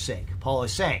your sake. Paul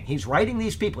is saying, he's writing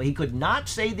these people. He could not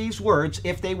say these words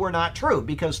if they were not true,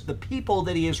 because the people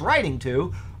that he is writing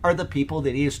to are the people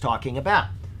that he is talking about.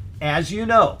 As you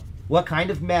know what kind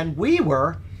of men we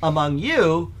were among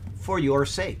you for your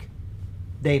sake.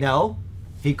 They know.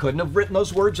 He couldn't have written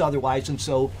those words otherwise, and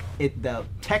so the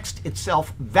text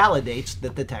itself validates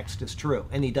that the text is true.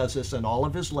 And he does this in all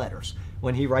of his letters.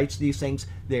 When he writes these things,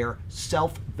 they're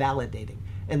self-validating.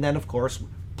 And then, of course,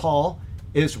 Paul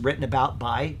is written about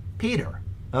by Peter,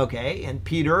 okay? And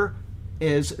Peter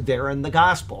is there in the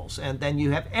Gospels. And then you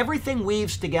have everything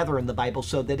weaves together in the Bible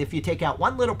so that if you take out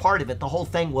one little part of it, the whole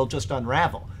thing will just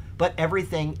unravel. But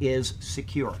everything is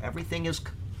secure. Everything is,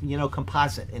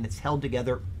 composite, and it's held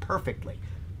together perfectly.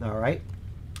 All right?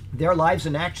 Their lives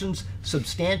and actions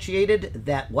substantiated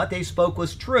that what they spoke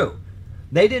was true.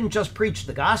 They didn't just preach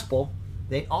the gospel,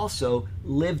 they also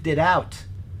lived it out.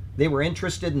 They were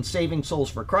interested in saving souls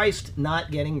for Christ,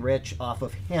 not getting rich off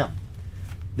of him.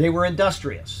 They were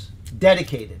industrious,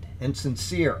 dedicated, and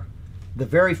sincere. The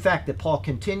very fact that Paul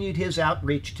continued his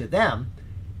outreach to them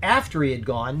after he had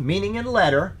gone, meaning in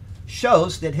letter,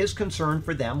 shows that his concern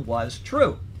for them was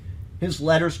true. His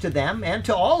letters to them and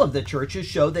to all of the churches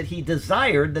show that he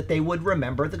desired that they would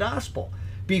remember the gospel,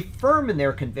 be firm in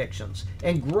their convictions,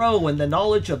 and grow in the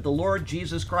knowledge of the Lord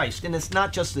Jesus Christ. And it's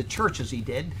not just the churches he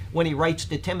did. When he writes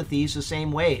to Timothy, he's the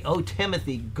same way. Oh,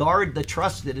 Timothy, guard the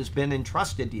trust that has been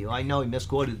entrusted to you. I know he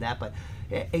misquoted that, but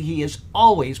he is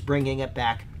always bringing it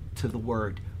back to the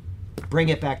Word. Bring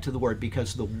it back to the Word,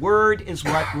 because the Word is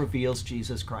what reveals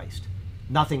Jesus Christ.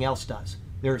 Nothing else does.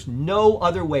 There's no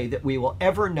other way that we will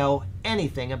ever know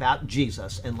anything about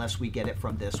Jesus unless we get it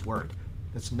from this Word.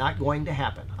 It's not going to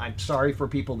happen. I'm sorry for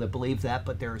people that believe that,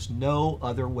 but there's no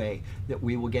other way that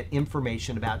we will get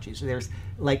information about Jesus. There's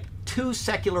like 2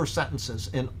 secular sentences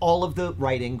in all of the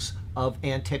writings of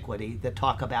antiquity that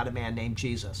talk about a man named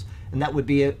Jesus. And that would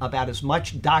be about as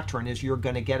much doctrine as you're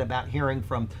going to get about hearing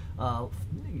from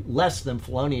less than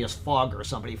Felonious Fogg or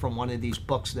somebody from one of these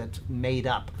books that's made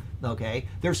up. Okay?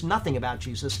 There's nothing about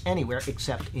Jesus anywhere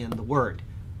except in the Word.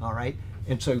 All right?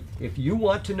 And so if you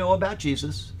want to know about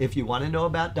Jesus, if you want to know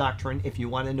about doctrine, if you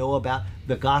want to know about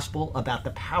the gospel, about the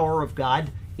power of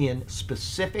God in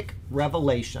specific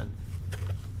revelation,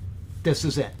 this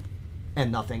is it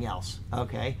and nothing else.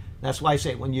 Okay? That's why I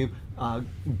say when you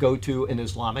go to an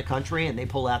Islamic country and they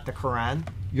pull out the Quran,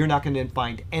 you're not going to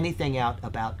find anything out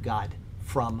about God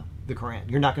from the Quran.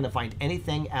 You're not going to find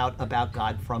anything out about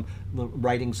God from the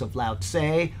writings of Lao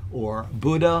Tse or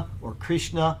Buddha or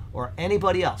Krishna or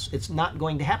anybody else. It's not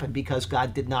going to happen because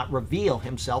God did not reveal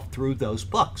himself through those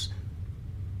books.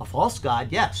 A false God,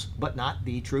 yes, but not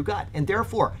the true God. And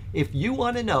therefore, if you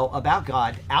want to know about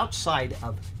God outside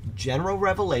of general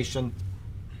revelation,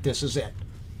 this is it.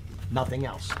 Nothing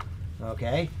else.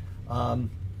 Okay?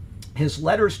 His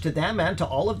letters to them and to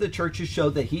all of the churches show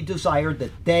that he desired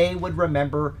that they would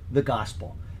remember the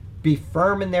gospel, be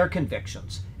firm in their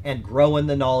convictions, and grow in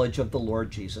the knowledge of the Lord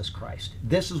Jesus Christ.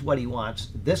 This is what he wants.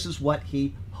 This is what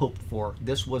he hoped for.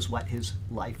 This was what his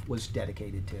life was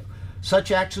dedicated to.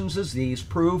 Such actions as these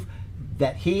prove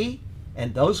that he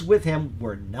and those with him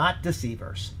were not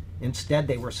deceivers. Instead,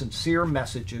 they were sincere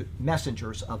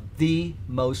messengers of the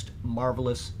most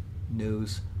marvelous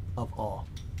news of all,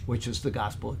 which is the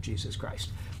gospel of Jesus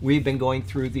Christ. We've been going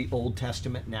through the Old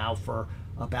Testament now for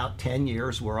about 10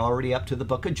 years. We're already up to the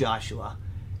book of Joshua.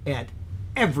 And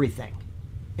everything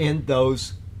in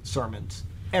those sermons,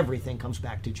 everything comes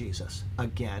back to Jesus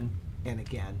again and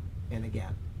again and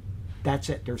again. That's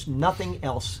it. There's nothing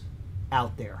else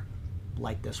out there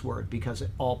like this word, because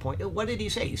it all points. What did he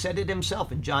say? He said it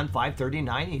himself in John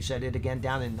 5:39. He said it again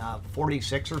down in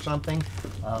 46 or something.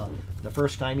 The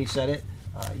first time he said it.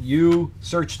 You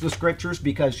search the scriptures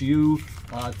because you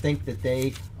think that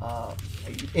they,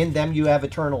 in them you have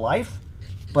eternal life,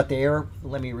 but they are,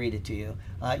 let me read it to you.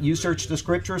 You search the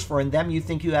scriptures, for in them you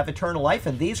think you have eternal life,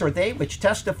 and these are they which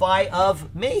testify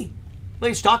of me. Well,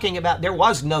 he's talking about, there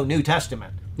was no New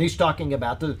Testament. He's talking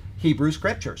about the Hebrew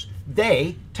scriptures.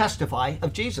 They testify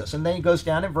of Jesus. And then he goes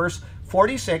down in verse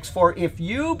 46, for if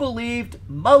you believed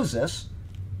Moses,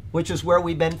 which is where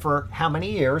we've been for how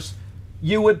many years,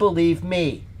 you would believe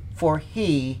me, for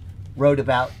he wrote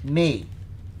about me.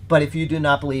 But if you do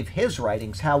not believe his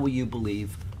writings, how will you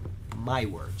believe my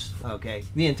words? Okay?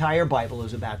 The entire Bible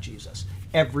is about Jesus.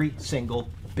 every single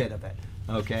bit of it.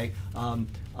 Okay,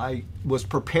 I was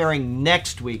preparing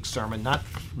next week's sermon,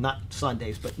 not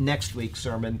Sunday's, but next week's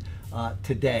sermon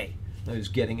today. I was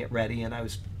getting it ready, and I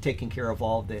was taking care of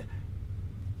all the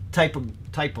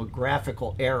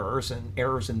typographical errors and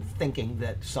errors in thinking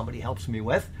that somebody helps me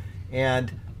with,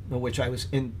 and which I was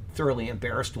thoroughly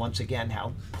embarrassed once again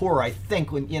how poor I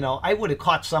think. When I would have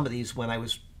caught some of these when I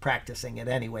was practicing it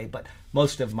anyway, but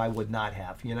most of them I would not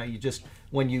have. You just,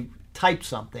 when you type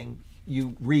something,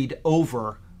 you read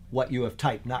over what you have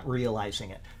typed, not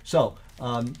realizing it. So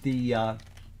the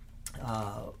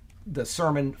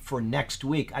sermon for next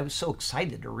week, I was so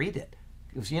excited to read it.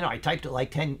 Because, I typed it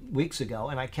like 10 weeks ago,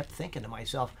 and I kept thinking to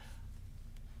myself,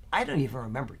 I don't even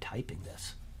remember typing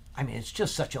this. I mean, it's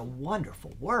just such a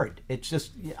wonderful word. It's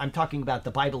just, I'm talking about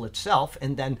the Bible itself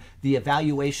and then the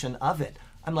evaluation of it.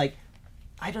 I'm like,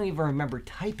 I don't even remember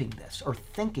typing this or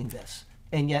thinking this.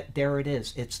 And yet there it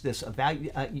is. It's this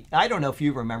I don't know if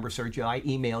you remember, Sergio, I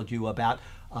emailed you about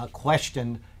a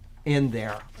question in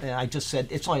there. And I just said,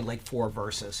 it's only like 4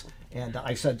 verses. And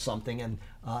I said something, and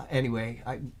anyway,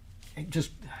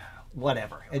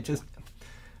 whatever.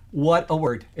 What a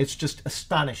word. It's just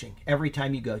astonishing. Every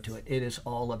time you go to it, it is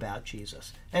all about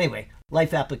Jesus. Anyway,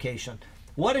 life application.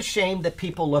 What a shame that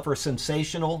people look for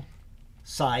sensational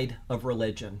side of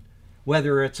religion.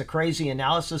 Whether it's a crazy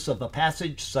analysis of a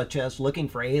passage, such as looking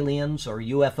for aliens or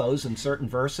UFOs in certain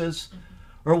verses,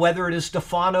 or whether it is to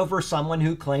fawn over someone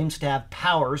who claims to have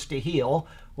powers to heal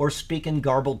or speak in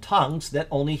garbled tongues that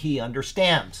only he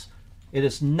understands. It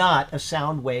is not a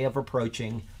sound way of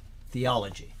approaching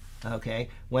theology. Okay?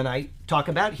 When I talk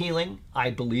about healing, I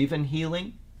believe in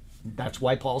healing. That's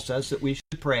why Paul says that we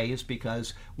should pray, is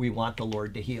because we want the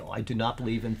Lord to heal. I do not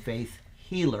believe in faith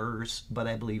healers, but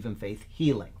I believe in faith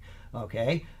healing.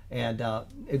 Okay? And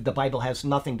the Bible has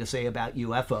nothing to say about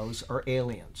UFOs or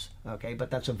aliens. Okay?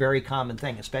 But that's a very common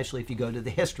thing, especially if you go to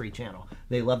the History Channel.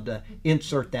 They love to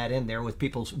insert that in there with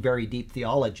people's very deep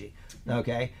theology.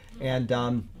 Okay?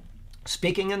 And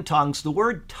speaking in tongues, the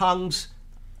word tongues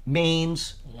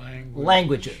means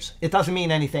languages. It doesn't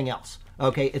mean anything else.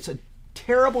 Okay? It's a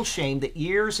terrible shame that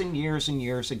years and years and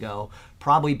years ago,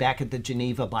 probably back at the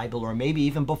Geneva Bible, or maybe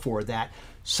even before that,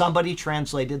 somebody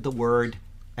translated the word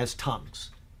as tongues.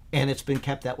 And it's been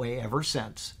kept that way ever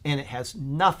since. And it has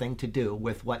nothing to do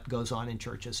with what goes on in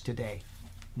churches today.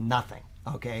 Nothing.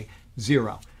 Okay?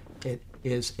 Zero. It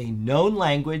is a known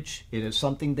language. It is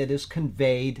something that is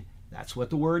conveyed. That's what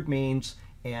the word means.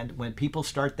 And when people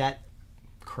start that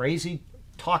crazy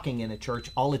talking in a church,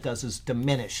 all it does is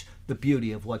diminish the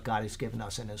beauty of what God has given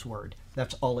us in his word.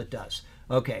 That's all it does.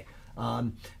 Okay.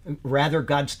 Rather,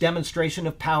 God's demonstration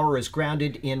of power is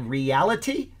grounded in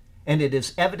reality, and it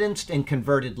is evidenced in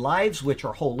converted lives which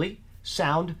are holy,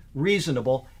 sound,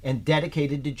 reasonable, and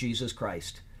dedicated to Jesus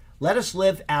Christ. Let us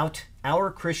live out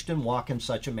our Christian walk in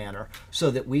such a manner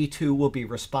so that we too will be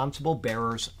responsible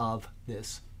bearers of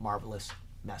this marvelous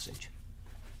message.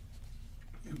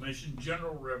 You mentioned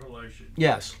general revelation.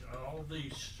 Yes. All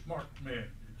these smart men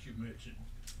that you mentioned,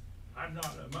 I'm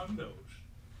not among those,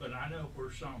 but I know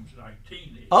where Psalms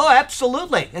 19 is. Oh,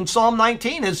 absolutely. And Psalm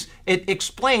 19 it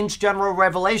explains general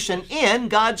revelation in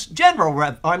God's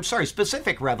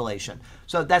specific revelation.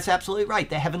 So that's absolutely right.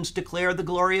 The heavens declare the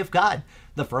glory of God.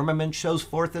 The firmament shows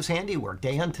forth his handiwork.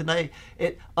 Day unto night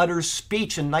it utters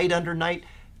speech, and night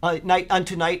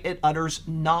unto night it utters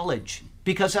knowledge.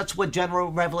 Because that's what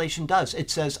general revelation does. It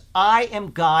says, I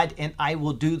am God and I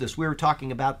will do this. We were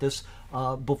talking about this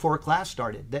before class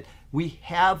started, that we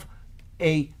have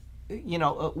we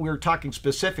were talking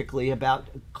specifically about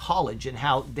college and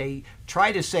how they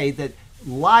try to say that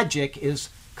logic is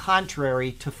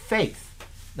contrary to faith,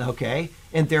 okay?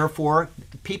 And therefore,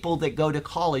 people that go to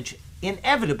college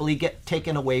inevitably get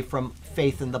taken away from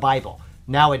faith in the Bible.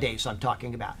 Nowadays, I'm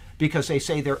talking about. Because they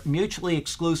say they're mutually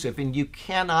exclusive, and you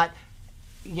cannot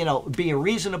be a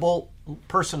reasonable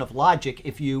person of logic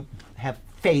if you have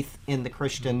faith in the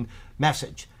Christian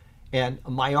message. And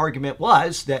my argument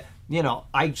was that,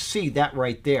 I see that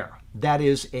right there. That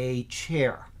is a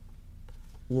chair.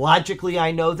 Logically,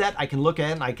 I know that. I can look at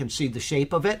it and I can see the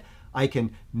shape of it. I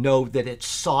can know that it's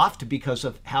soft because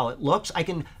of how it looks. I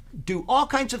can do all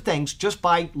kinds of things just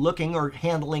by looking or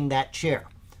handling that chair.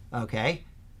 Okay?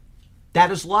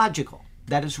 That is logical.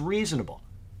 That is reasonable.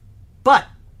 But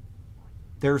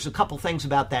there's a couple things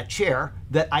about that chair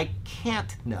that I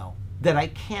can't know, that I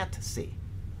can't see.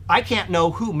 I can't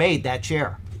know who made that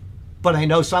chair, but I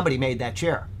know somebody made that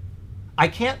chair. I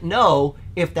can't know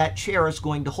if that chair is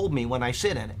going to hold me when I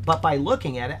sit in it, but by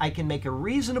looking at it, I can make a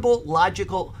reasonable,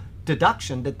 logical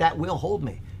deduction that will hold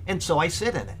me, and so I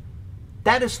sit in it.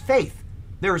 That is faith.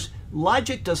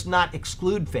 Logic does not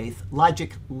exclude faith.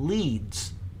 Logic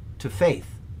leads to faith.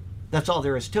 That's all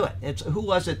there is to it. Who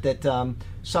was it that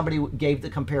somebody gave the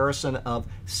comparison of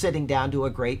sitting down to a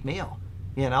great meal?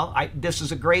 This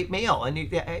is a great meal. And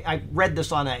I read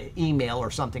this on an email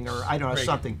or something, or I don't know, Reagan.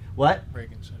 something. What?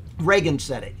 Reagan said it. Reagan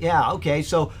said it. Yeah, okay.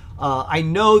 So I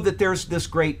know that there's this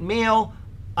great meal.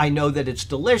 I know that it's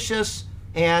delicious.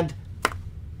 And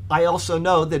I also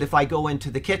know that if I go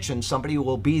into the kitchen, somebody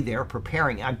will be there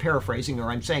preparing. I'm paraphrasing or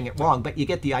I'm saying it wrong, but you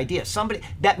get the idea.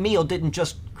 That meal didn't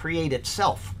just create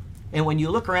itself. And when you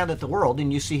look around at the world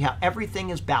and you see how everything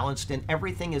is balanced and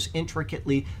everything is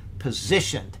intricately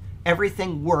positioned,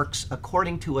 everything works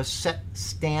according to a set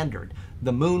standard.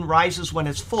 The moon rises when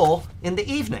it's full in the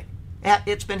evening.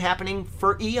 It's been happening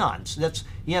for eons. That's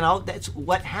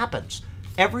what happens.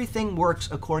 Everything works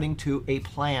according to a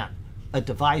plan, a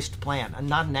devised plan, and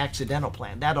not an accidental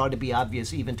plan. That ought to be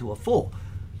obvious even to a fool.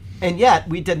 And yet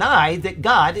we deny that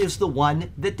God is the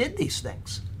one that did these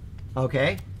things.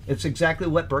 Okay? It's exactly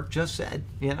what Burke just said.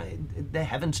 The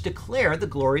heavens declare the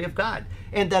glory of God.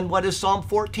 And then what does Psalm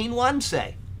 14:1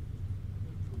 say?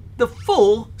 The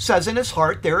fool says in his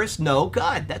heart, there is no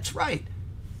God. That's right.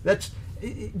 That's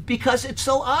because it's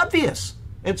so obvious.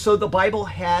 And so the Bible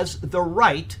has the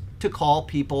right to call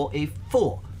people a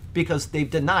fool because they've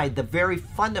denied the very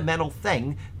fundamental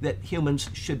thing that humans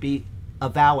should be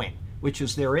avowing, which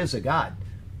is there is a God.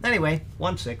 Anyway,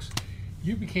 1:6.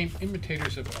 You became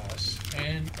imitators of us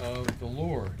and of the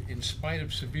Lord in spite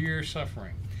of severe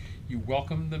suffering. You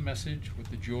welcomed the message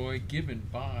with the joy given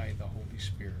by the Holy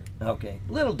Spirit. Okay,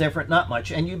 a little different, not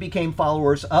much. And you became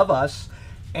followers of us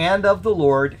and of the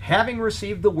Lord, having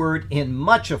received the word in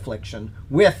much affliction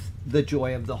with the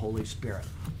joy of the Holy Spirit.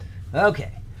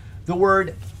 Okay, the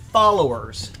word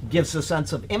followers gives a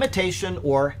sense of imitation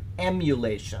or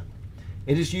emulation.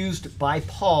 It is used by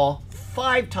Paul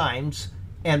 5 times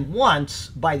and once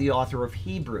by the author of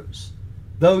Hebrews.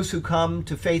 Those who come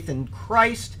to faith in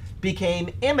Christ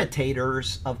became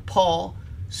imitators of Paul,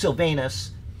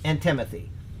 Silvanus, and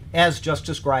Timothy, as just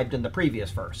described in the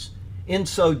previous verse. In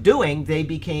so doing, they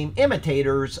became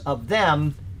imitators of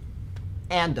them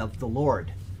and of the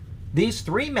Lord. These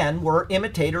 3 men were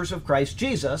imitators of Christ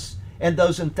Jesus, and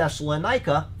those in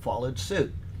Thessalonica followed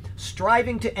suit,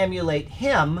 striving to emulate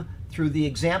him through the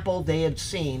example they had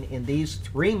seen in these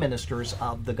 3 ministers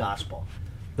of the gospel.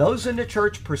 Those in the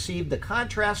church perceived the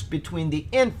contrast between the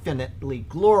infinitely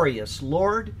glorious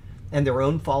Lord and their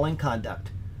own fallen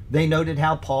conduct. They noted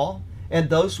how Paul and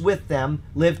those with them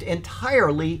lived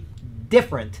entirely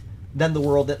different than the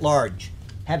world at large,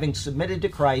 having submitted to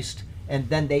Christ, and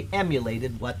then they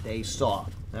emulated what they saw.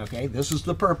 Okay, this is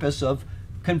the purpose of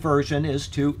conversion, is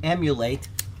to emulate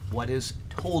what is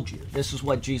told you. This is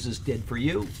what Jesus did for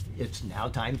you. It's now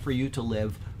time for you to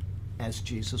live as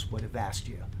Jesus would have asked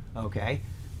you. Okay?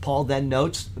 Paul then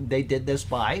notes they did this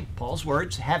by, Paul's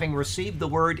words, having received the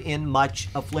word in much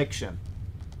affliction.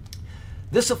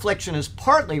 This affliction is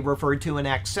partly referred to in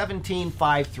Acts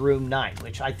 17:5 through 9,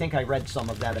 which I think I read some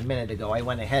of that a minute ago. I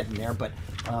went ahead in there, but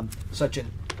such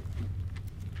an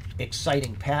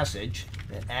exciting passage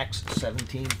in Acts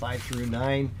 17:5 through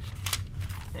 9.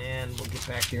 And we'll get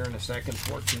back here in a second,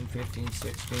 14, 15,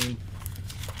 16,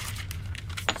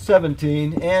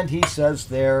 17. And he says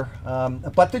there,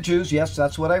 but the Jews, yes,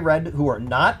 that's what I read, who are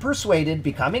not persuaded,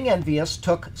 becoming envious,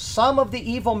 took some of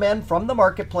the evil men from the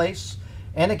marketplace,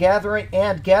 and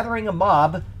gathering a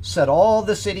mob, set all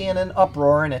the city in an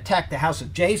uproar and attacked the house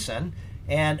of Jason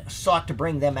and sought to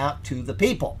bring them out to the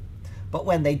people. But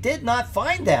when they did not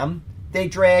find them, they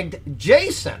dragged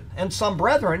Jason and some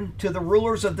brethren to the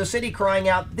rulers of the city, crying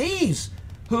out, these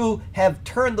who have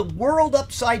turned the world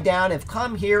upside down have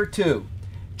come here too.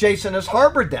 Jason has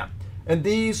harbored them, and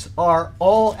these are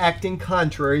all acting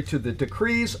contrary to the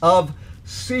decrees of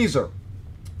Caesar,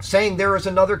 saying there is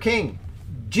another king,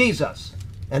 Jesus.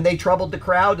 And they troubled the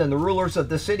crowd and the rulers of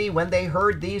the city when they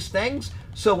heard these things.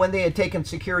 So when they had taken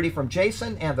security from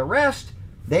Jason and the rest,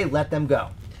 they let them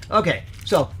go. Okay,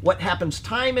 so what happens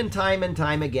time and time and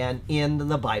time again in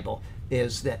the Bible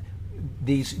is that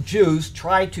these Jews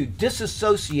try to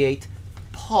disassociate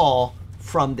Paul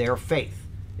from their faith.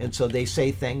 And so they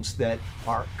say things that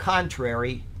are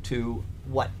contrary to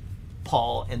what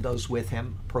Paul and those with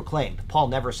him proclaimed. Paul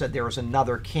never said there was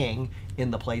another king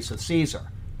in the place of Caesar.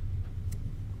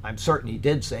 I'm certain he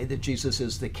did say that Jesus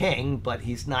is the king, but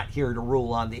he's not here to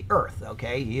rule on the earth,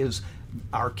 okay? He is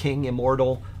our king,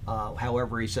 immortal,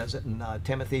 however he says it in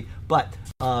Timothy. But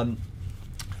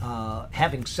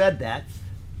having said that,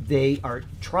 they are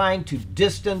trying to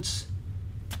distance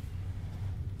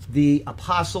the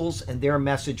apostles and their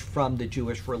message from the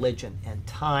Jewish religion. And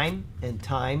time and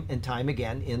time and time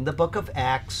again in the book of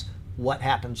Acts, what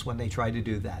happens when they try to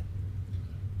do that?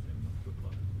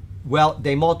 Well,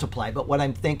 they multiply, but what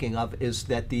I'm thinking of is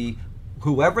that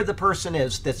whoever the person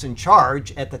is that's in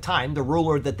charge at the time, the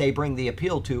ruler that they bring the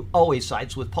appeal to, always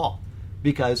sides with Paul,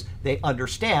 because they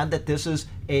understand that this is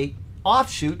a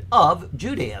offshoot of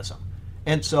Judaism.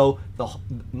 And so,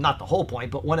 not the whole point,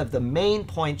 but one of the main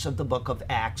points of the book of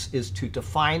Acts is to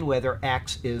define whether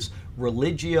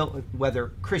whether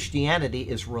Christianity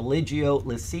is religio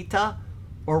licita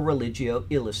or religio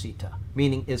illicita.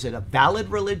 Meaning, is it a valid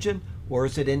religion or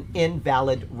is it an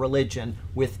invalid religion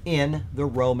within the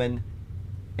Roman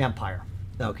Empire?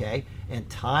 Okay? And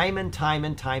time and time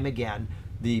and time again,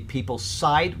 the people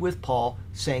side with Paul,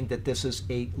 saying that this is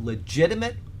a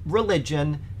legitimate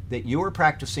religion that you are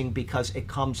practicing because it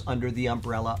comes under the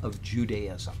umbrella of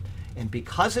Judaism. And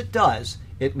because it does,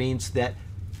 it means that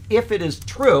if it is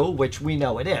true, which we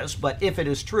know it is, but if it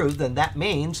is true, then that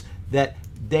means that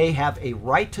they have a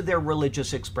right to their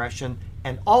religious expression.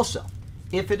 And also,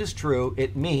 if it is true,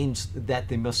 it means that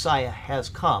the Messiah has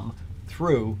come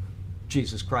through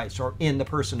Jesus Christ, or in the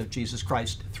person of Jesus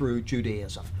Christ through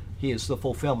Judaism. He is the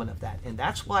fulfillment of that. And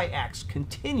that's why Acts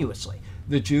continuously,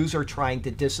 the Jews are trying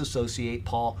to disassociate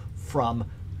Paul from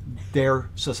their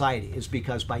society, is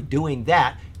because by doing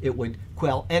that, it would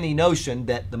quell any notion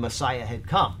that the Messiah had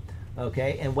come.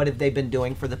 Okay? And what have they been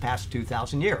doing for the past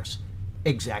 2,000 years?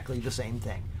 Exactly the same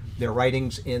thing. Their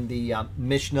writings in the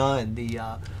Mishnah and the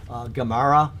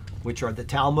Gemara, which are the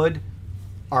Talmud,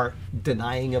 are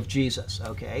denying of Jesus.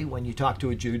 Okay, when you talk to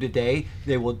a Jew today,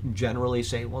 they will generally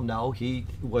say, "Well, no, he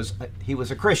was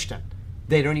a Christian."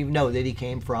 They don't even know that he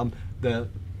came from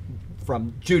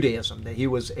Judaism, that he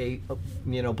was a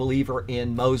believer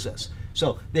in Moses.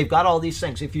 So they've got all these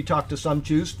things. If you talk to some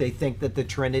Jews, they think that the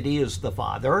Trinity is the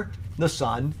Father, the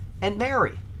Son, and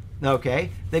Mary. Okay,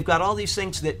 they've got all these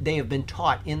things that they have been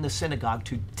taught in the synagogue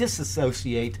to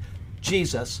disassociate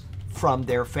Jesus from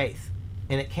their faith.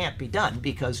 And it can't be done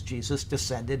because Jesus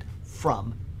descended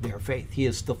from their faith. He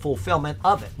is the fulfillment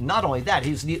of it. Not only that,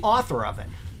 he's the author of it.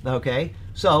 Okay,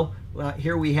 so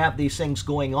here we have these things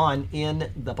going on in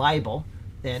the Bible,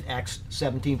 and Acts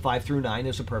 17:5-9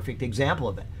 is a perfect example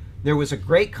of it. There was a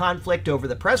great conflict over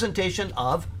the presentation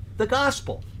of the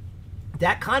gospel.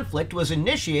 That conflict was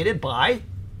initiated by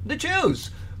the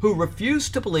Jews, who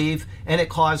refused to believe, and it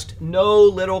caused no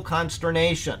little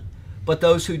consternation. But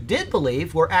those who did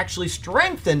believe were actually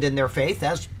strengthened in their faith,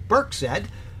 as Burke said,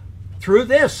 through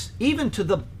this, even to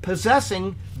the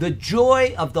possessing the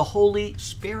joy of the Holy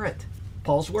Spirit.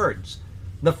 Paul's words.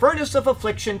 The furnace of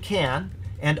affliction can,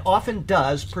 and often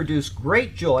does, produce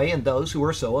great joy in those who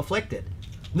are so afflicted.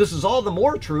 This is all the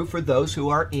more true for those who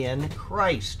are in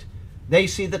Christ. They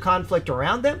see the conflict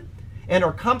around them and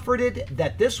are comforted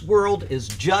that this world is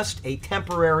just a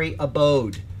temporary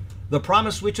abode. The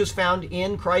promise which is found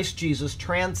in Christ Jesus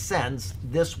transcends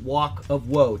this walk of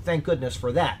woe. Thank goodness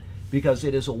for that, because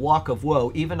it is a walk of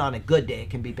woe. Even on a good day, it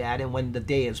can be bad. And when the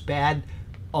day is bad,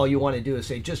 all you want to do is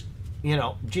say,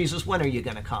 Jesus, when are you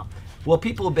going to come? Well,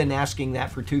 people have been asking that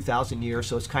for 2,000 years,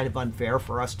 so it's kind of unfair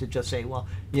for us to just say, well,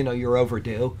 you're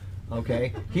overdue.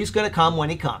 Okay? He's going to come when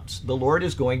he comes. The Lord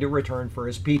is going to return for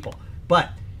his people. But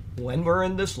when we're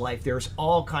in this life, there's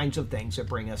all kinds of things that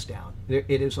bring us down. It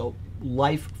is a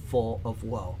life full of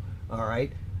woe. All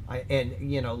right?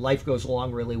 Life goes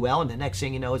along really well, and the next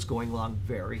thing you know, it's going along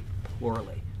very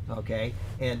poorly. Okay?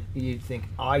 And you think,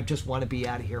 I just want to be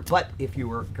out of here. But if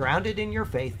you are grounded in your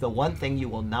faith, the one thing you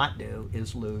will not do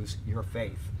is lose your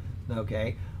faith.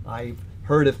 Okay? I've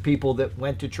heard of people that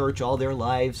went to church all their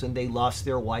lives and they lost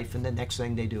their wife, and the next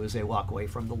thing they do is they walk away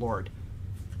from the Lord.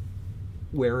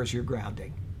 Where is your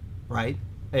grounding? Right?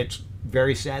 It's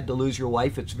very sad to lose your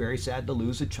wife. It's very sad to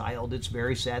lose a child. It's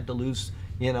very sad to lose,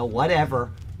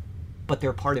 whatever. But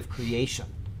they're part of creation.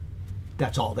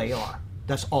 That's all they are.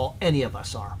 That's all any of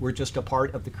us are. We're just a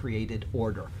part of the created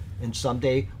order. And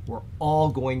someday we're all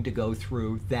going to go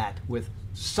through that with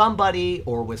somebody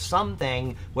or with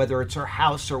something, whether it's our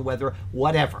house or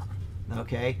whatever.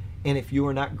 Okay? And if you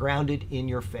are not grounded in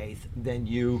your faith, then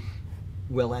you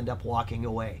will end up walking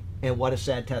away. And what a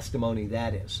sad testimony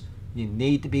that is. You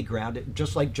need to be grounded,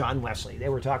 just like John Wesley. They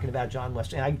were talking about John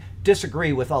Wesley. And I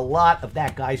disagree with a lot of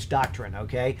that guy's doctrine,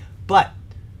 okay? But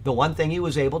the one thing he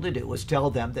was able to do was tell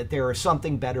them that there is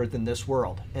something better than this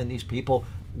world. And these people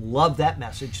love that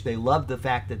message. They love the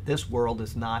fact that this world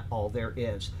is not all there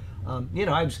is.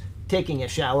 I was taking a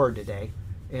shower today,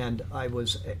 and I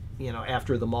was,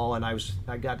 after the mall, and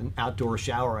I got an outdoor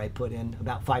shower I put in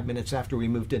about 5 minutes after we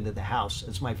moved into the house.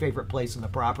 It's my favorite place on the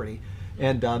property.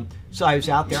 And so I was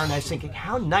out there and I was thinking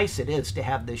how nice it is to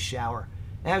have this shower.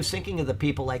 And I was thinking of the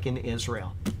people like in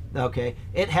Israel. Okay,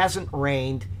 it hasn't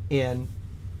rained in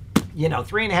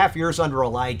 3.5 years under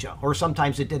Elijah, or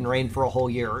sometimes it didn't rain for a whole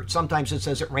year. Sometimes it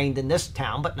says it rained in this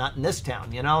town, but not in this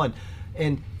town,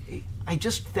 and I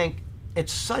just think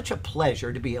it's such a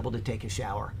pleasure to be able to take a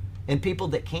shower. And people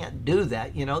that can't do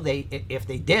that, if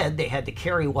they did, they had to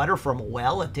carry water from a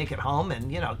well and take it home,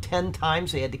 and 10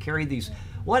 times they had to carry these,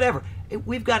 whatever.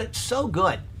 We've got it so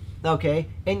good, okay,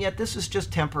 and yet this is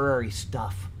just temporary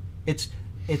stuff. It's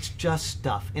just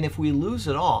stuff, and if we lose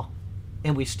it all,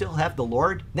 and we still have the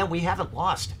Lord, then we haven't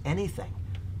lost anything.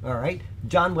 All right?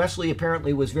 John Wesley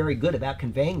apparently was very good about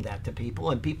conveying that to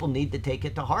people, and people need to take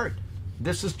it to heart.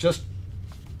 This is just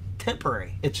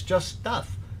temporary. It's just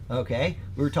stuff. Okay?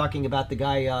 We were talking about the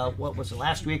guy, what was it,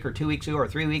 last week or 2 weeks ago or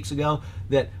 3 weeks ago,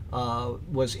 that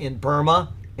was in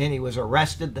Burma, and he was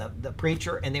arrested, the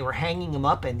preacher, and they were hanging him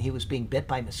up, and he was being bit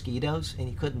by mosquitoes, and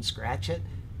he couldn't scratch it.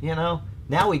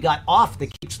 Now he got off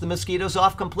that keeps the mosquitoes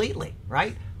off completely,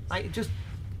 right?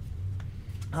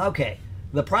 Okay.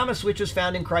 The promise which is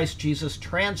found in Christ Jesus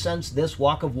transcends this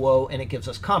walk of woe, and it gives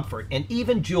us comfort and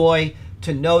even joy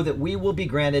to know that we will be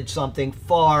granted something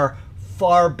far,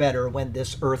 far better when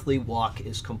this earthly walk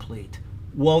is complete.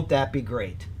 Won't that be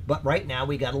great? But right now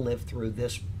we got to live through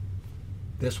this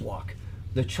walk.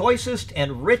 The choicest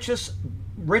and richest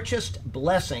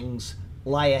blessings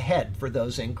lie ahead for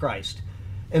those in Christ.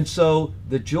 And so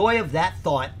the joy of that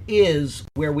thought is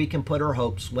where we can put our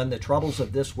hopes when the troubles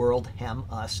of this world hem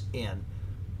us in.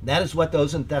 That is what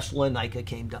those in Thessalonica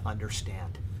came to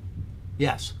understand.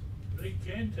 Yes?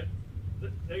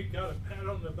 They got a pat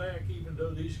on the back, even though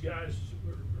these guys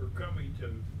are coming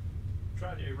to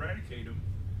try to eradicate them.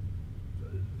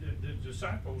 The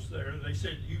disciples there, they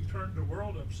said, "You've turned the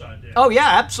world upside down." Oh,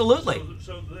 yeah, absolutely.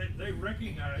 So they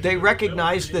recognized. They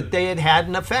recognized that they had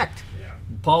an effect. Yeah.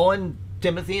 Paul and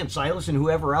Timothy and Silas and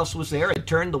whoever else was there had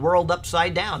turned the world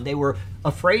upside down. They were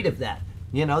afraid of that.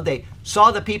 They saw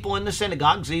the people in the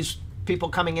synagogues, these people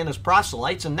coming in as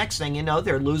proselytes, and next thing you know,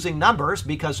 they're losing numbers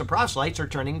because the proselytes are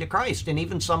turning to Christ, and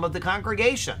even some of the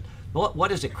congregation.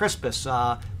 What is it, Crispus?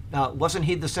 Wasn't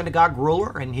he the synagogue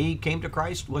ruler and he came to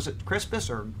Christ? Was it Crispus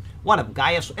or one of them?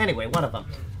 Gaius? Anyway, one of them.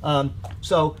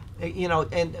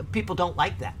 And people don't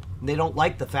like that. They don't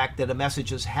like the fact that a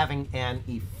message is having an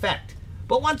effect.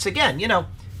 But once again,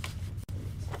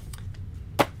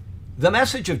 the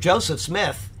message of Joseph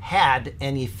Smith had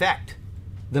an effect.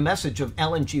 The message of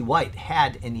Ellen G. White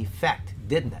had an effect,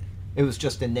 didn't it? It was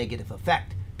just a negative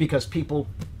effect because people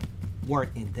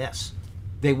weren't in this.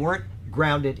 They weren't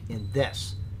grounded in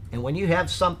this. And when you have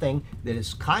something that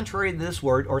is contrary to this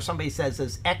word, or somebody says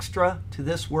is extra to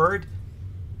this word,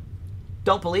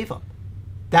 don't believe them.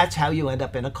 That's how you end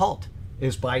up in a cult,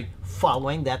 is by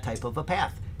following that type of a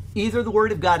path. Either the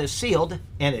Word of God is sealed,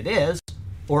 and it is,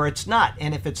 or it's not.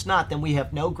 And if it's not, then we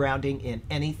have no grounding in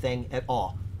anything at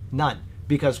all. None.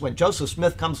 Because when Joseph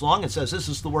Smith comes along and says this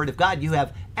is the Word of God, you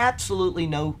have absolutely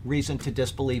no reason to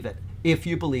disbelieve it if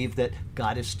you believe that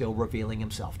God is still revealing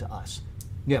himself to us.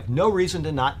 You have no reason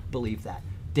to not believe that.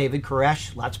 David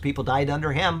Koresh, lots of people died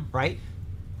under him, right?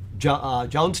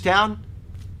 Jonestown,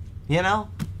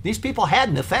 these people had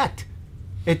an effect.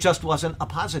 It just wasn't a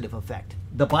positive effect.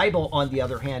 The Bible, on the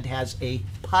other hand, has a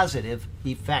positive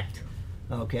effect.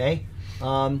 Okay?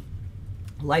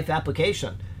 Life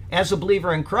application. As a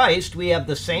believer in Christ, we have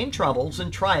the same troubles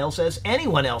and trials as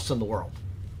anyone else in the world.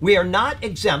 We are not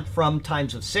exempt from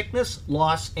times of sickness,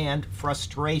 loss, and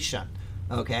frustration.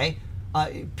 Okay?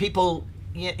 People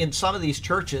in some of these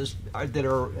churches that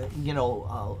are,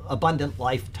 abundant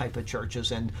life type of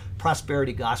churches and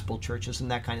prosperity gospel churches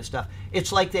and that kind of stuff,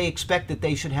 it's like they expect that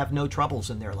they should have no troubles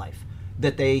in their life,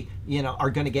 that they, are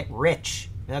going to get rich.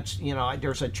 That's,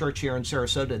 there's a church here in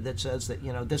Sarasota that says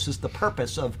that, this is the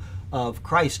purpose of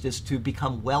Christ, is to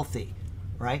become wealthy,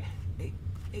 right?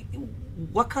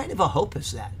 What kind of a hope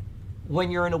is that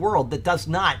when you're in a world that does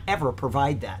not ever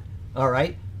provide that, all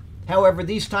right? However,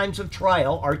 these times of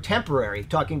trial are temporary,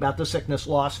 talking about the sickness,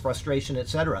 loss, frustration,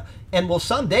 etc., and will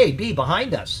someday be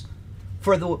behind us.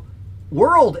 For the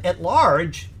world at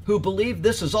large, who believe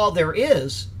this is all there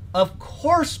is, of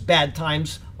course bad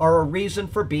times are a reason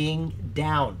for being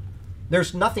down.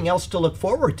 There's nothing else to look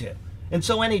forward to. And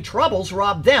so any troubles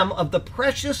rob them of the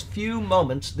precious few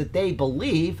moments that they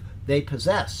believe they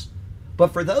possess.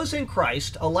 But for those in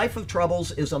Christ, a life of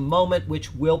troubles is a moment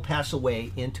which will pass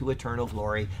away into eternal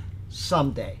glory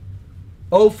someday.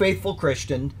 Oh, faithful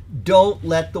Christian, don't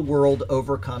let the world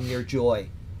overcome your joy.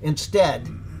 Instead,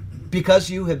 because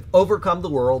you have overcome the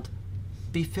world,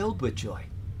 be filled with joy.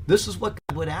 This is what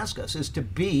would ask us is to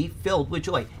be filled with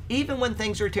joy. Even when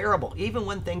things are terrible, even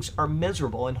when things are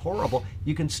miserable and horrible,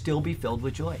 you can still be filled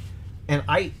with joy. And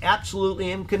I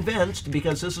absolutely am convinced,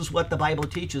 because this is what the Bible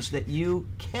teaches, that you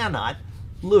cannot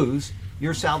lose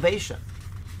your salvation.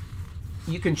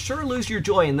 You can sure lose your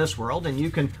joy in this world, and you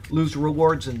can lose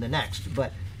rewards in the next,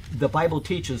 but the Bible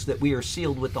teaches that we are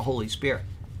sealed with the Holy Spirit.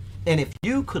 And if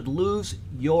you could lose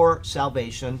your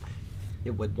salvation,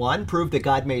 it would, one, prove that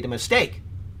God made a mistake,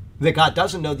 that God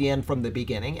doesn't know the end from the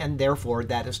beginning, and therefore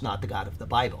that is not the God of the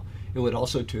Bible. It would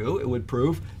also, too, it would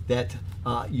prove that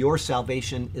your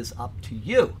salvation is up to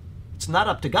you. It's not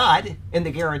up to God, and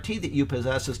the guarantee that you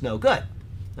possess is no good.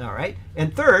 All right?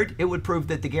 And third, it would prove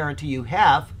that the guarantee you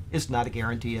have is not a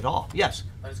guarantee at all. Yes?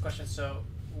 This question, so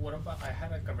what about, I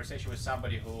had a conversation with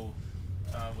somebody who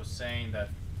was saying that,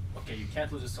 okay, you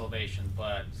can't lose your salvation,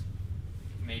 but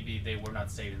maybe they were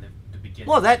not saved in the beginning.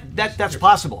 Well, that's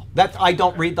possible. That I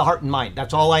don't read the heart and mind.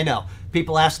 That's all I know.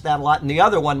 People ask that a lot. And the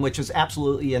other one, which is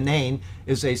absolutely inane,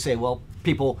 is they say, well,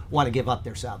 people want to give up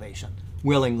their salvation,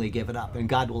 willingly give it up, and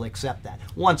God will accept that.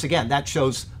 Once again, that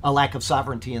shows a lack of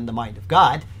sovereignty in the mind of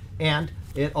God, and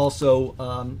it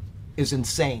also is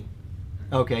insane.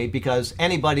 Okay, because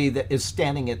anybody that is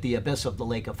standing at the abyss of the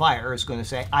lake of fire is going to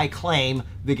say, I claim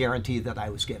the guarantee that I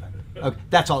was given. Okay,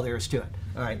 that's all there is to it.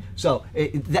 All right, so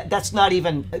that's not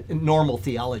even normal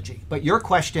theology. But your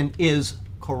question is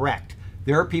correct.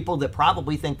 There are people that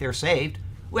probably think they're saved.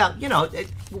 Well,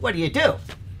 what do?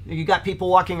 You got people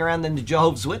walking around in the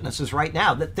Jehovah's Witnesses right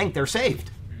now that think they're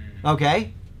saved.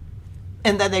 Okay?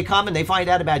 And then they come and they find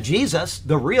out about Jesus,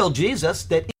 the real Jesus,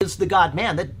 that is the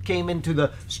God-man that came into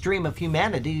the stream of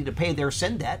humanity to pay their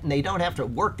sin debt, and they don't have to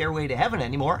work their way to heaven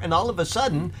anymore, and all of a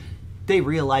sudden, they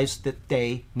realize that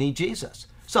they need Jesus.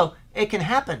 So it can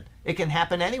happen. It can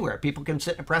happen anywhere. People can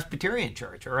sit in a Presbyterian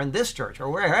church or in this church or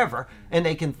wherever, and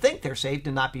they can think they're saved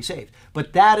and not be saved.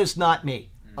 But that is not me.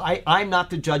 I'm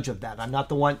not the judge of that. I'm not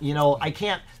the one, I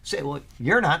can't say, well,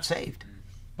 you're not saved.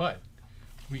 But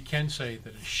we can say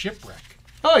that a shipwreck,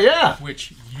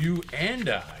 which you and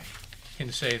I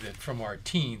can say that from our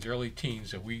teens, early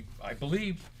teens, that I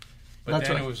believe, but that's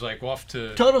then right. It was like off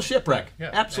to total shipwreck. Yeah.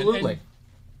 Absolutely. And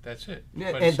that's it.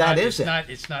 Yeah, but and that is it.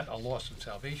 It's not a loss of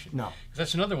salvation. No. 'Cause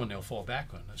that's another one they'll fall back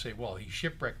on. They'll say, well, he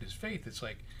shipwrecked his faith. It's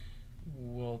like,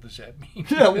 well, does that mean?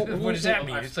 Yeah, what does that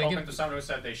mean? I've It's spoken to someone who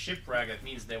said they shipwrecked. That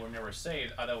means they were never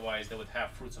saved. Otherwise, they would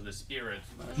have fruits of the Spirit.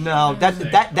 No,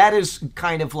 that is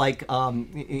kind of like,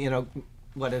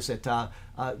 what is it? The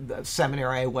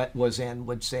seminary I was in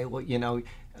would say, well,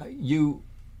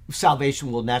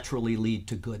 salvation will naturally lead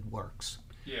to good works.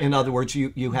 Yeah. In other words,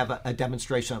 you have a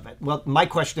demonstration of it. Well, my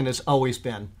question has always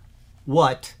been,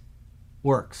 what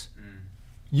works?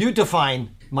 You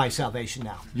define my salvation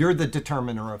now. You're the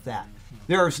determiner of that.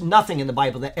 There's nothing in the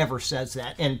Bible that ever says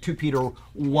that. And 2 Peter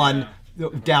 1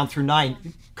 down through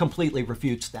 9 completely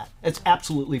refutes that. It's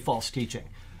absolutely false teaching.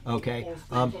 Okay.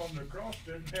 On the cross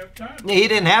didn't have time. He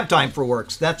didn't have time for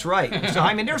works. That's right. So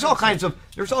there's all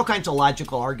kinds of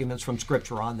logical arguments from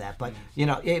Scripture on that. But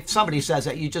if somebody says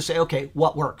that, you just say, okay,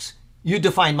 what works? You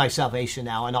define my salvation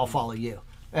now, and I'll follow you.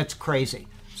 That's crazy.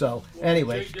 So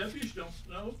anyway, JWs don't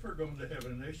know if we're going to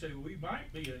heaven. They say we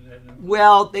might be in heaven.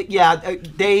 Well,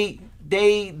 the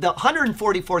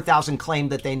 144,000 claim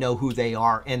that they know who they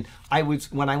are. And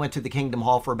when I went to the Kingdom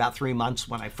Hall for about 3 months,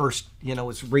 when I first,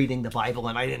 was reading the Bible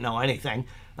and I didn't know anything,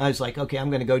 I was like, okay, I'm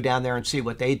going to go down there and see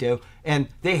what they do. And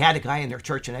they had a guy in their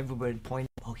church and everybody pointed,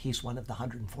 oh, he's one of the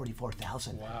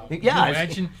 144,000. Wow. Yeah. Can you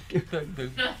imagine the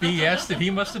BS that he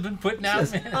must have been putting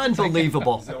out, man?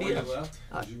 Unbelievable. Is that why you left?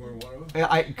 Because you weren't one of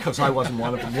them? Because I wasn't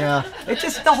one of them, yeah. It's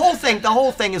just, the whole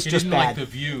thing is He just didn't bad. like the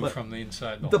view from the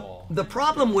inside the hall. The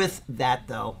problem with that,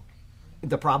 though,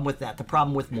 the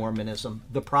problem with Mormonism,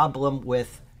 the problem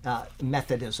with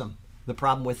Methodism, the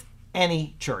problem with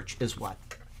any church is what?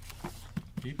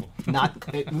 People.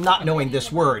 Not knowing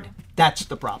this word. That's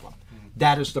the problem.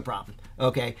 That is the problem.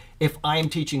 Okay? If I'm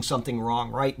teaching something wrong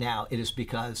right now, it is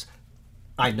because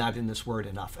I'm not in this word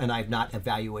enough and I've not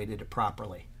evaluated it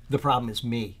properly. The problem is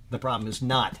me. The problem is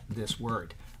not this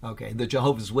word. Okay, the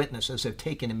Jehovah's Witnesses have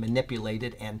taken and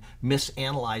manipulated and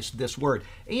misanalyzed this word.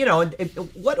 And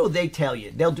what do they tell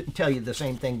you? They'll tell you the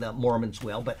same thing the Mormons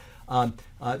will, but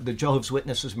the Jehovah's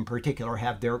Witnesses in particular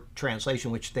have their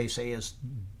translation, which they say is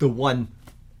the one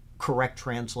correct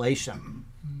translation.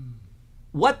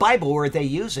 What Bible were they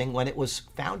using when it was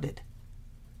founded?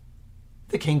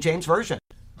 The King James Version.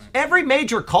 Every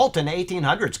major cult in the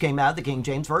 1800s came out of the King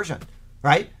James Version,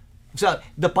 right? So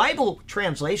the Bible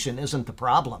translation isn't the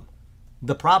problem.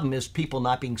 The problem is people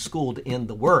not being schooled in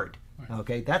the Word.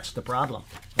 Okay, that's the problem.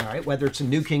 All right, whether it's a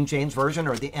New King James Version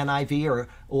or the NIV or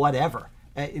whatever.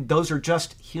 Those are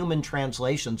just human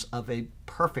translations of a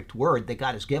perfect word that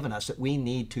God has given us that we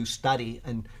need to study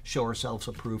and show ourselves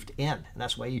approved in. And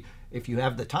that's why if you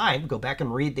have the time, go back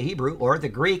and read the Hebrew or the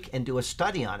Greek and do a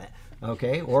study on it,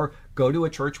 okay? Or go to a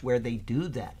church where they do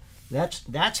that.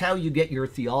 That's how you get your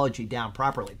theology down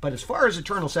properly. But as far as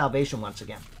eternal salvation, once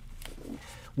again,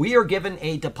 we are given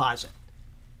a deposit,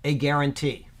 a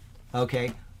guarantee,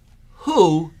 okay?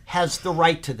 Who has the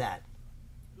right to that?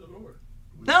 The Lord.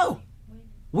 No.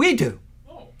 We do.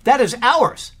 That is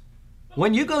ours.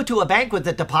 When you go to a bank with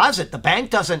a deposit, the bank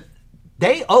doesn't,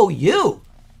 they owe you.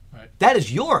 Right. That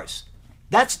is yours.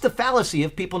 That's the fallacy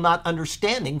of people not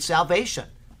understanding salvation.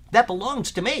 That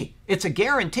belongs to me. It's a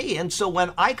guarantee. And so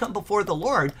when I come before the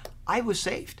Lord, I was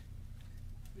saved.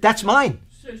 That's mine.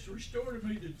 It says, restore to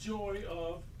me the joy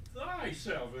of thy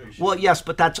salvation. Well, yes,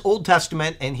 but that's Old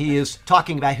Testament, and he is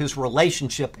talking about his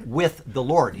relationship with the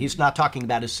Lord. He's not talking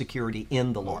about his security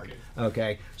in the Lord.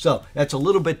 Okay, so that's a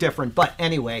little bit different. But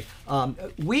anyway,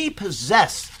 we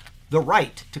possess the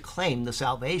right to claim the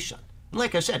salvation. And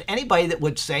like I said, anybody that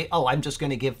would say, oh, I'm just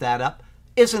going to give that up,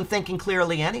 isn't thinking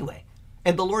clearly anyway.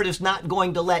 And the Lord is not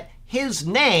going to let his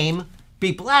name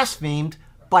be blasphemed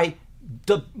by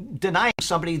denying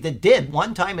somebody that did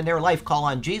one time in their life call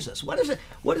on Jesus. What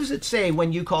does it say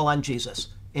when you call on Jesus?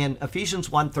 In Ephesians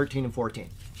 1:13 and 14.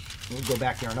 We'll go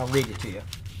back there and I'll read it to you.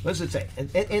 What does it say?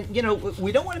 And you know,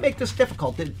 we don't want to make this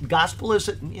difficult. The gospel is,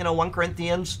 1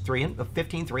 Corinthians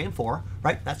 15, 3 and 4,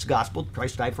 right? That's the gospel.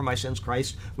 Christ died for my sins.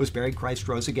 Christ was buried. Christ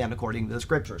rose again according to the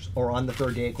scriptures, or on the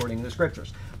third day according to the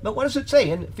scriptures. But what does it say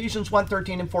in Ephesians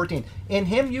 1:13 and 14? In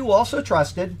him you also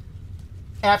trusted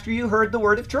after you heard the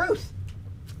word of truth.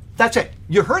 That's it.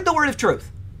 You heard the word of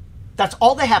truth. That's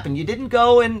all that happened. You didn't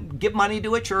go and give money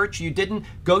to a church. You didn't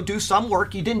go do some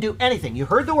work. You didn't do anything. You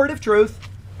heard the word of truth,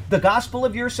 the gospel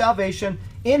of your salvation,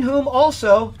 in whom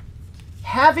also,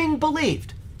 having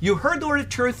believed. You heard the word of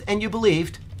truth and you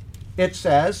believed. It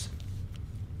says,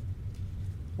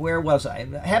 where was I?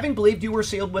 Having believed, you were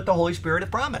sealed with the Holy Spirit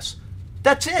of promise.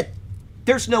 That's it.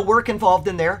 There's no work involved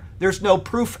in there. There's no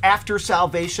proof after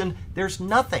salvation. There's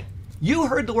nothing. You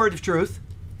heard the word of truth.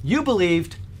 You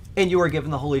believed, and you were given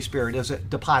the Holy Spirit as a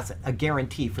deposit, a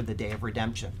guarantee for the day of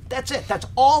redemption. That's it. That's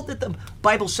all that the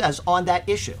Bible says on that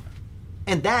issue.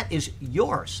 And that is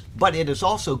yours. But it has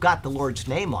also got the Lord's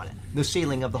name on it, the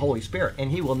sealing of the Holy Spirit. And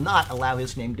he will not allow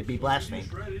his name to be blasphemed. You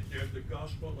just read it there, the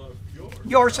gospel of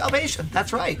your salvation.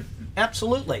 That's right.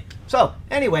 Absolutely. So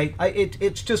anyway,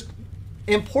 it's just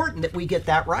important that we get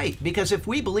that right. Because if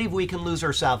we believe we can lose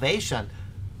our salvation,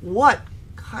 what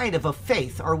kind of a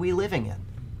faith are we living in?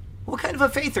 What kind of a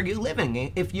faith are you living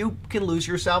in if you can lose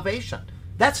your salvation?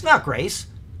 That's not grace.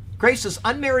 Grace is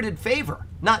unmerited favor.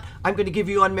 Not, I'm going to give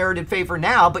you unmerited favor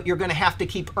now, but you're going to have to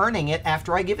keep earning it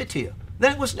after I give it to you.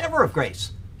 Then it was never of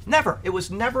grace. Never. It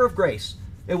was never of grace.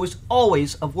 It was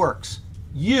always of works.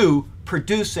 You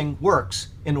producing works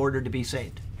in order to be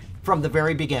saved from the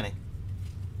very beginning.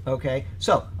 Okay,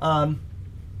 so,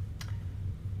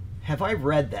 have I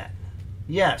read that?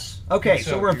 Yes. Okay,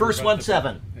 so we're in verse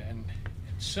 1:7.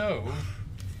 So,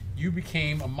 you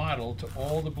became a model to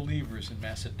all the believers in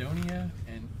Macedonia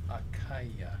and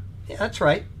Achaia. Yeah, that's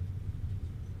right.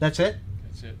 That's it?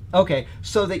 That's it. Okay,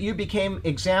 so that you became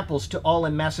examples to all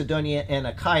in Macedonia and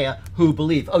Achaia who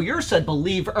believe. Oh, yours said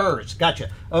believers.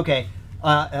 Gotcha. Okay,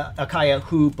 Achaia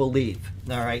who believe.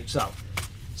 All right, so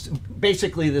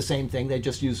basically the same thing. They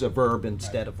just use a verb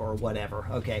instead of or whatever.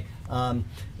 Okay,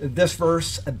 this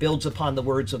verse builds upon the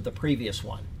words of the previous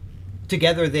one.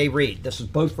 Together they read, this is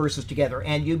both verses together,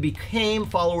 and you became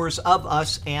followers of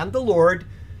us and the Lord,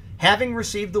 having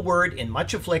received the word in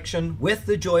much affliction with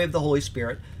the joy of the Holy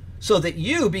Spirit, so that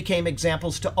you became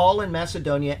examples to all in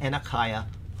Macedonia and Achaia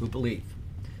who believe.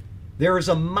 There is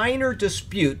a minor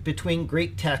dispute between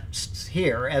Greek texts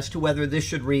here as to whether this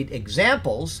should read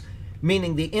examples,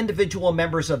 meaning the individual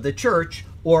members of the church,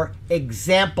 or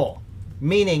example,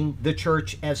 meaning the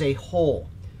church as a whole.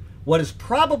 What is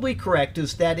probably correct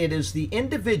is that it is the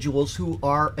individuals who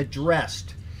are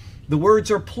addressed. The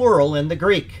words are plural in the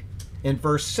Greek in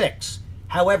verse 6.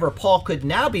 However, Paul could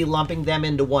now be lumping them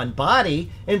into one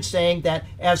body and saying that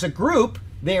as a group,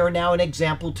 they are now an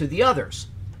example to the others.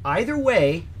 Either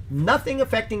way, nothing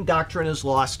affecting doctrine is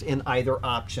lost in either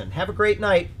option. Have a great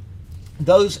night.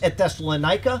 Those at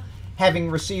Thessalonica,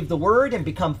 having received the word and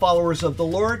become followers of the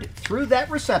Lord through that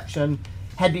reception,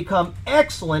 had become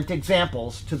excellent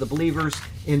examples to the believers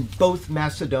in both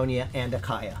Macedonia and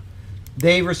Achaia.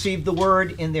 They received the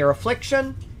word in their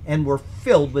affliction and were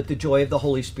filled with the joy of the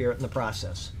Holy Spirit in the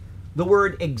process. The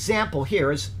word example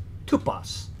here is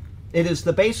tupos. It is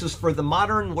the basis for the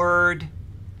modern word,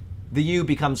 the U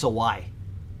becomes a Y.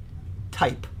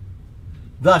 Type.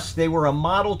 Thus, they were a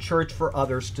model church for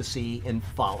others to see and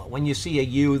follow. When you see a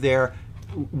U there,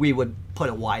 we would put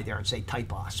a Y there and say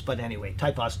typos. But anyway,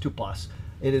 typos, tupos.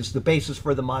 It is the basis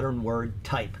for the modern word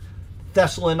type.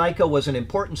 Thessalonica was an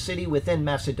important city within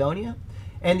Macedonia,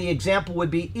 and the example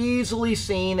would be easily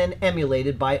seen and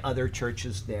emulated by other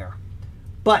churches there.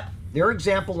 But their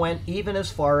example went even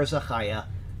as far as Achaia.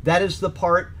 That is the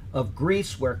part of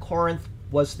Greece where Corinth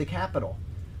was the capital.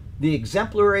 The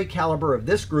exemplary caliber of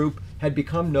this group had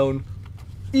become known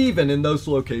even in those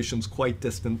locations quite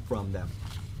distant from them.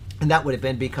 And that would have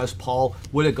been because Paul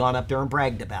would have gone up there and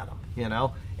bragged about them, you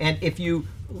know. And if you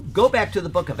go back to the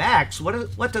book of Acts,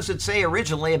 what does it say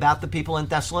originally about the people in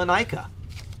Thessalonica?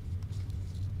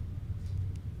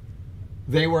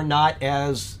 They were not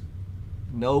as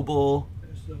noble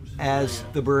as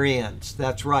the Bereans.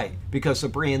 That's right. Because the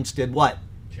Bereans did what?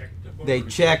 They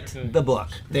checked the book.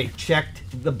 They checked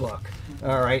the book.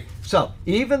 All right. So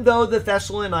even though the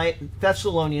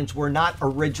Thessalonians were not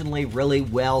originally really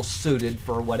well suited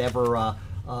for whatever,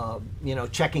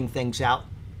 checking things out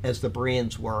as the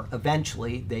Bereans were,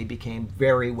 eventually they became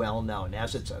very well known.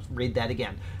 As it says, read that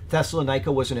again.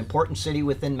 Thessalonica was an important city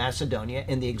within Macedonia,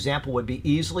 and the example would be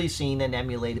easily seen and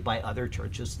emulated by other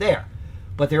churches there.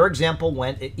 But their example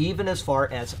went even as far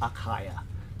as Achaia.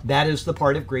 That is the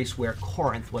part of Greece where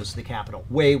Corinth was the capital,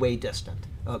 way, way distant.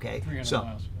 Okay, 300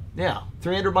 miles. Yeah,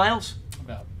 300 miles?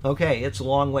 About. Okay, it's a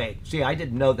long way. See, I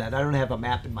didn't know that. I don't have a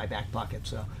map in my back pocket,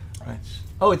 so. Right.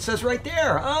 Oh, it says right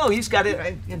there. Oh, he's got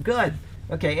it. Good.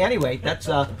 Okay, anyway, that's,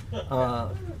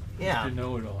 yeah. You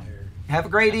know it all here. Have a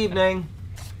great evening.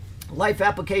 Life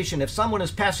application. If someone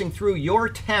is passing through your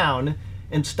town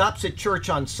and stops at church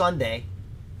on Sunday,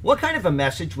 what kind of a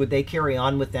message would they carry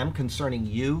on with them concerning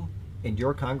you and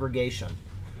your congregation?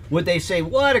 Would they say,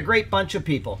 what a great bunch of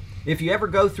people. If you ever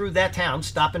go through that town,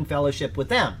 stop and fellowship with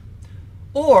them.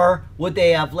 Or would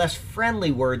they have less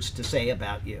friendly words to say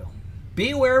about you?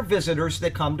 Be aware of visitors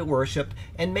that come to worship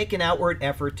and make an outward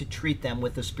effort to treat them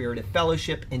with the spirit of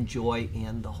fellowship and joy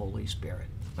in the Holy Spirit.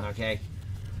 Okay?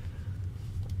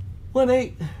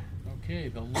 1:8. Okay,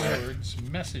 the Lord's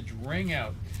message rang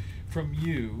out from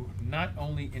you, not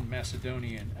only in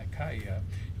Macedonia and Achaia.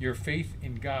 Your faith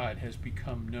in God has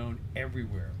become known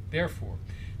everywhere. Therefore,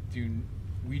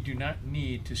 we do not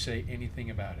need to say anything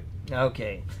about it.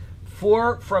 Okay.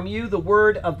 For from you the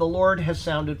word of the Lord has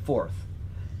sounded forth,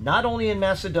 not only in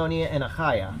Macedonia and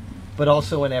Achaia, but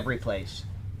also in every place.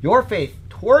 Your faith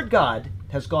toward God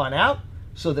has gone out,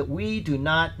 so that we do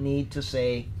not need to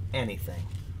say anything.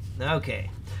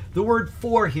 Okay. The word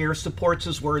for here supports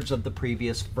his words of the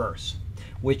previous verse,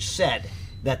 which said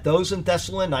that those in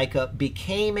Thessalonica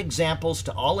became examples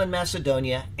to all in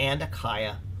Macedonia and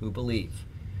Achaia who believe.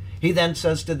 He then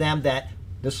says to them that,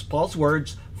 this is Paul's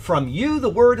words, from you the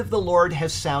word of the Lord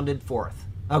has sounded forth.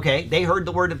 Okay, they heard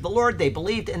the word of the Lord, they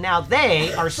believed, and now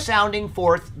they are sounding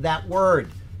forth that word.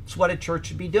 It's what a church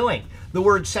should be doing. The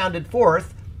word sounded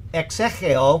forth,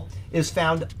 exegeo, is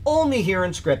found only here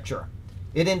in Scripture.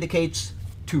 It indicates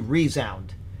to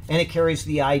resound, and it carries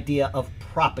the idea of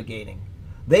propagating.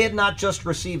 They had not just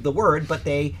received the word, but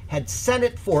they had sent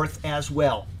it forth as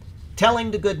well,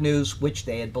 telling the good news which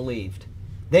they had believed.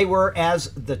 They were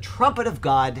as the trumpet of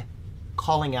God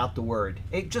calling out the word.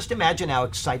 Just imagine how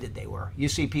excited they were. You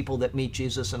see people that meet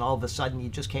Jesus and all of a sudden you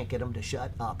just can't get them to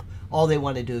shut up. All they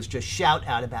want to do is just shout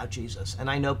out about Jesus. And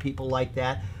I know people like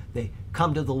that. They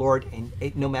come to the Lord and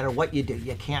no matter what you do,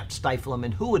 you can't stifle them.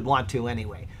 And who would want to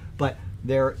anyway? But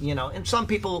they're, and some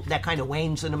people that kind of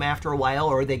wanes in them after a while,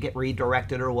 or they get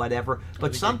redirected or whatever.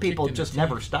 But some people just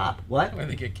never stop. What? Or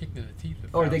they get kicked in the teeth.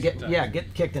 Or they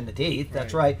get kicked in the teeth. Right.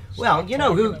 That's right. Well, you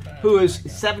know who is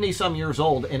 70-some years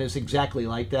old and is exactly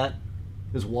like that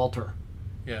is Walter.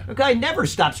 Yeah. The guy never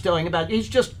stops telling about. He's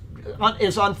just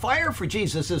is on fire for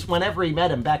Jesus. As whenever he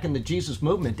met him back in the Jesus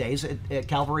movement days at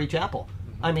Calvary Chapel.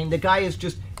 Mm-hmm. I mean, the guy is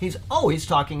he's always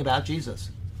talking about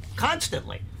Jesus,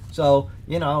 constantly. So,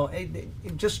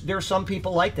 just there's some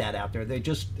people like that out there. They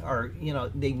just are,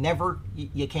 they never,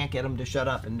 you can't get them to shut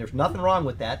up. And there's nothing wrong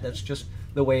with that. That's just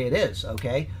the way it is,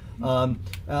 okay?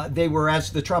 They were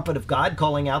as the trumpet of God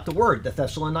calling out the word, the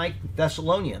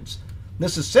Thessalonians.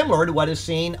 This is similar to what is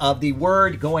seen of the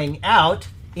word going out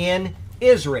in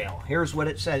Israel. Here's what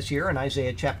it says here in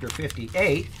Isaiah chapter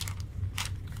 58.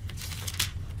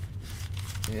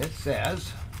 It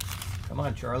says, come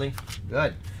on, Charlie.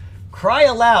 Good. Cry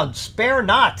aloud, spare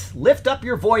not, lift up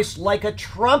your voice like a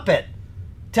trumpet.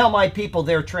 Tell my people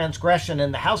their transgression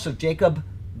and the house of Jacob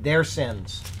their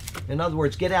sins. In other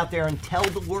words, get out there and tell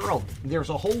the world. There's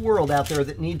a whole world out there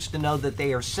that needs to know that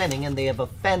they are sinning and they have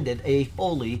offended a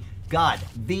holy God,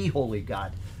 the holy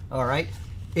God. All right?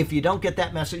 If you don't get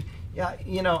that message, yeah,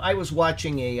 you know, I was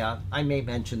watching I may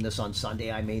mention this on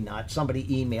Sunday, I may not. Somebody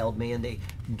emailed me and they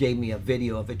gave me a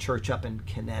video of a church up in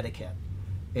Connecticut.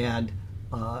 And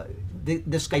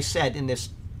this guy said in this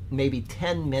maybe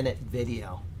 10-minute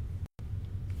video,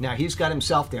 now he's got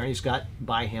himself there and he's got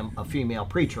by him a female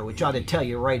preacher, which ought to tell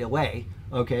you right away,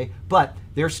 okay? But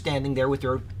they're standing there with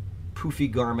their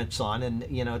poofy garments on, and,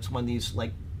 you know, it's one of these,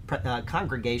 like,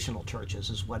 congregational churches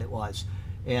is what it was.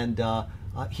 And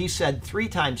he said 3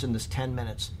 times in this 10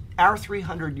 minutes, our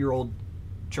 300-year-old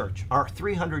church, our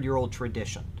 300-year-old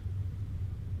tradition.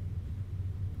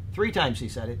 3 times he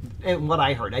said it, and what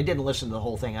I heard. I didn't listen to the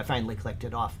whole thing. I finally clicked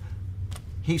it off.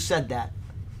 He said that,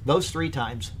 those 3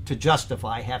 times, to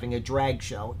justify having a drag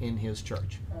show in his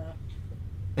church.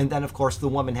 And then, of course, the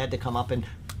woman had to come up and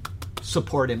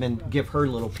support him and give her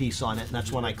little piece on it, and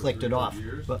that's when I clicked it off.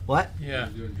 But what? Yeah,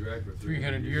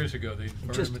 300 years ago, they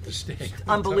burned him at the stake.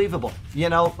 Unbelievable. You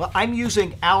know, I'm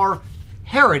using our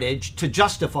heritage to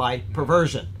justify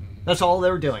perversion. That's all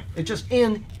they're doing. It's just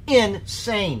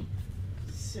insane.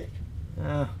 Sick.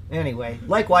 Anyway,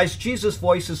 likewise, Jesus'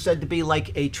 voice is said to be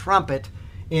like a trumpet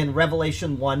in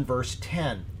Revelation 1, verse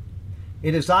 10.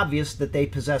 It is obvious that they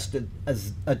possessed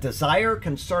a desire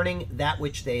concerning that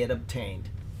which they had obtained.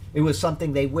 It was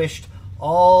something they wished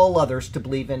all others to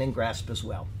believe in and grasp as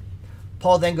well.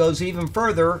 Paul then goes even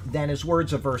further than his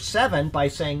words of verse 7 by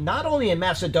saying not only in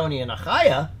Macedonia and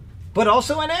Achaia, but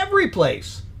also in every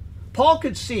place. Paul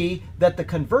could see that the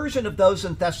conversion of those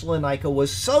in Thessalonica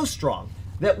was so strong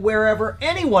that wherever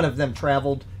any one of them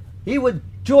traveled, he would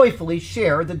joyfully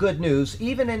share the good news,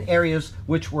 even in areas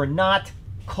which were not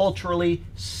culturally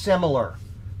similar.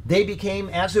 They became,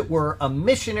 as it were, a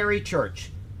missionary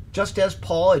church. Just as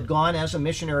Paul had gone as a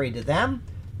missionary to them,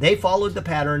 they followed the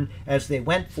pattern as they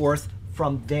went forth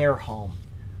from their home.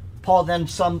 Paul then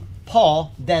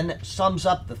sums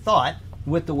up the thought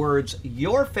with the words,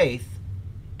 your faith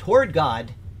toward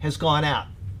God has gone out,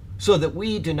 so that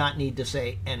we do not need to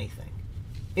say anything.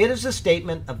 It is a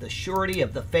statement of the surety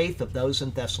of the faith of those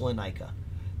in Thessalonica.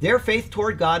 Their faith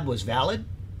toward God was valid,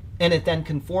 and it then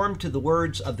conformed to the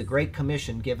words of the Great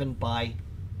Commission given by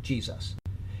Jesus.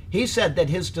 He said that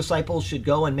his disciples should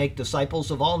go and make disciples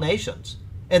of all nations,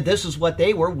 and this is what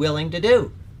they were willing to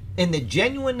do. In the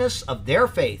genuineness of their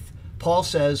faith, Paul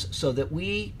says, so that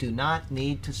we do not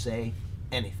need to say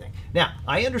anything. Now,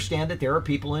 I understand that there are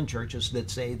people in churches that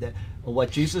say that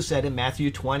what Jesus said in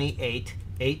Matthew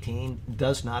 28:18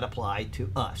 does not apply to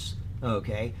us.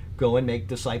 Okay? Go and make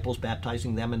disciples,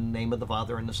 baptizing them in the name of the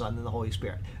Father and the Son and the Holy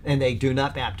Spirit. And they do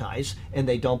not baptize, and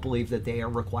they don't believe that they are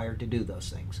required to do those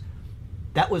things.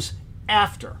 That was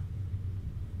after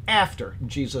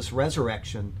Jesus'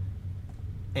 resurrection,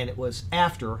 and it was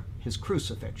after his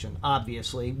crucifixion,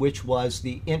 obviously, which was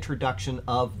the introduction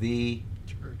of the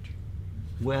Church.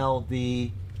 Well,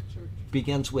 the Church.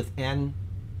 begins with N.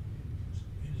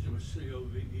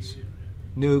 C-O-V-E.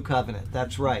 New covenant.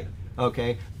 That's right.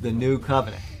 Okay, the new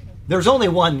covenant. There's only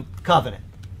one covenant.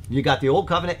 You got the old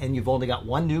covenant, and you've only got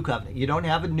one new covenant. You don't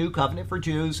have a new covenant for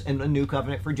Jews and a new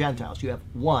covenant for Gentiles. You have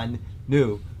one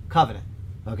new covenant.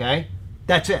 Okay?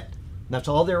 That's it. That's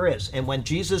all there is. And when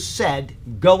Jesus said,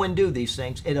 go and do these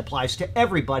things, it applies to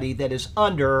everybody that is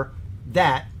under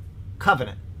that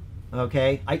covenant.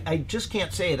 Okay? I just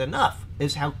can't say it enough,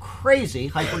 is how crazy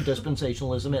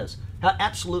hyper-dispensationalism is. How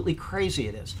absolutely crazy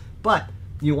it is. But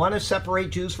you want to separate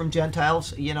Jews from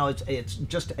Gentiles, you know, it's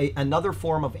just another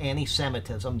form of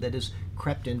anti-Semitism that has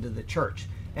crept into the church.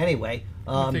 Anyway.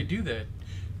 If they do that,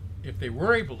 if they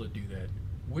were able to do that,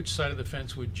 which side of the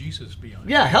fence would Jesus be on?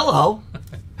 Yeah, hello.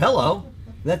 Hello.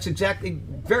 That's exactly,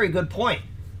 very good point.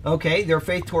 Okay, their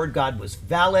faith toward God was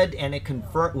valid, and it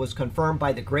was confirmed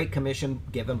by the Great Commission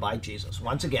given by Jesus.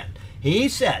 Once again, he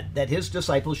said that his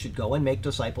disciples should go and make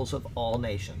disciples of all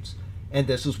nations. And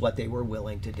this is what they were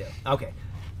willing to do. Okay.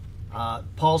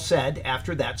 Paul said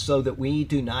after that, so that we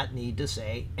do not need to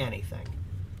say anything.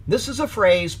 This is a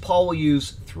phrase Paul will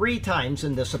use 3 times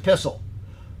in this epistle,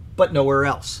 but nowhere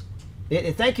else.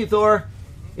 Thank you, Thor.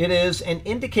 It is an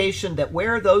indication that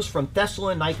where those from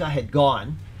Thessalonica had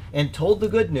gone and told the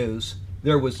good news,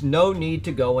 there was no need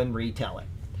to go and retell it.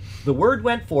 The word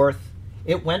went forth,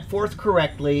 it went forth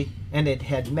correctly, and it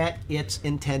had met its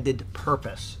intended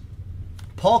purpose.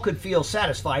 Paul could feel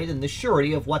satisfied in the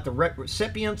surety of what the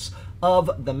recipients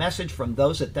of the message from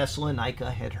those at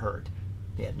Thessalonica had heard.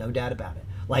 He had no doubt about it.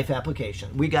 Life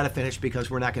application. We got to finish because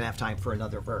we're not going to have time for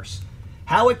another verse.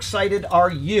 How excited are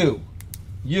you?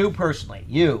 You personally,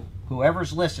 you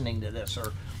whoever's listening to this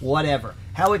or whatever,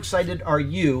 how excited are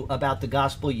you about the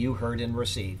gospel you heard and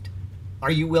received?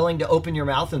 Are you willing to open your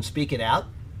mouth and speak it out?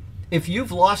 If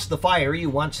you've lost the fire you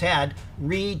once had,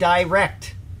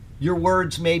 redirect. Your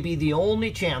words may be the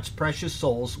only chance precious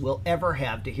souls will ever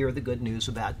have to hear the good news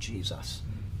about Jesus.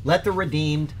 Let the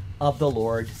redeemed of the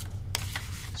Lord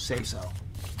say so.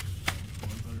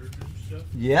 100 and stuff.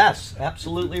 Yes,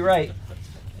 absolutely right.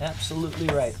 Absolutely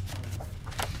right.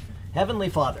 Heavenly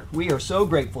Father, we are so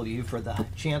grateful to you for the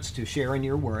chance to share in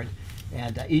your word.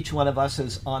 And each one of us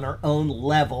is on our own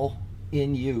level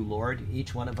in you, Lord.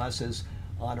 Each one of us is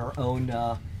on our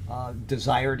own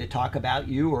desire to talk about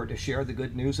you or to share the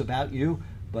good news about you.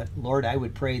 But Lord, I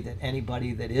would pray that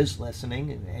anybody that is listening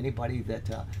and anybody that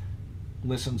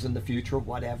listens in the future,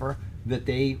 whatever, that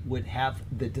they would have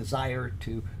the desire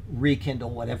to rekindle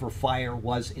whatever fire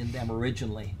was in them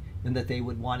originally, and that they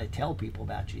would want to tell people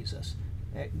about Jesus.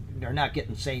 They're not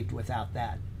getting saved without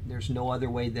that. There's no other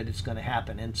way that it's going to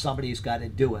happen, and somebody's got to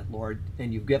do it, Lord,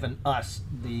 and you've given us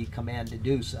the command to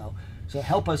do so. So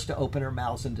help us to open our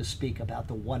mouths and to speak about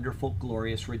the wonderful,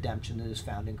 glorious redemption that is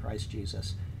found in Christ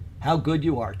Jesus. How good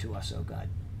you are to us, oh God.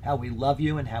 How we love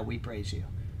you and how we praise you.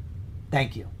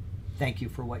 Thank you. Thank you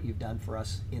for what you've done for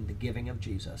us in the giving of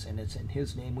Jesus, and it's in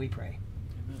his name we pray.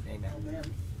 Amen. Amen.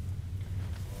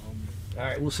 All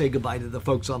right, we'll say goodbye to the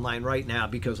folks online right now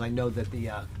because I know that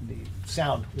the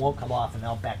sound won't come off, and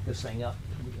I'll back this thing up.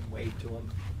 We can wave to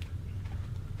them.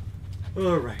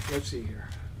 All right, let's see here.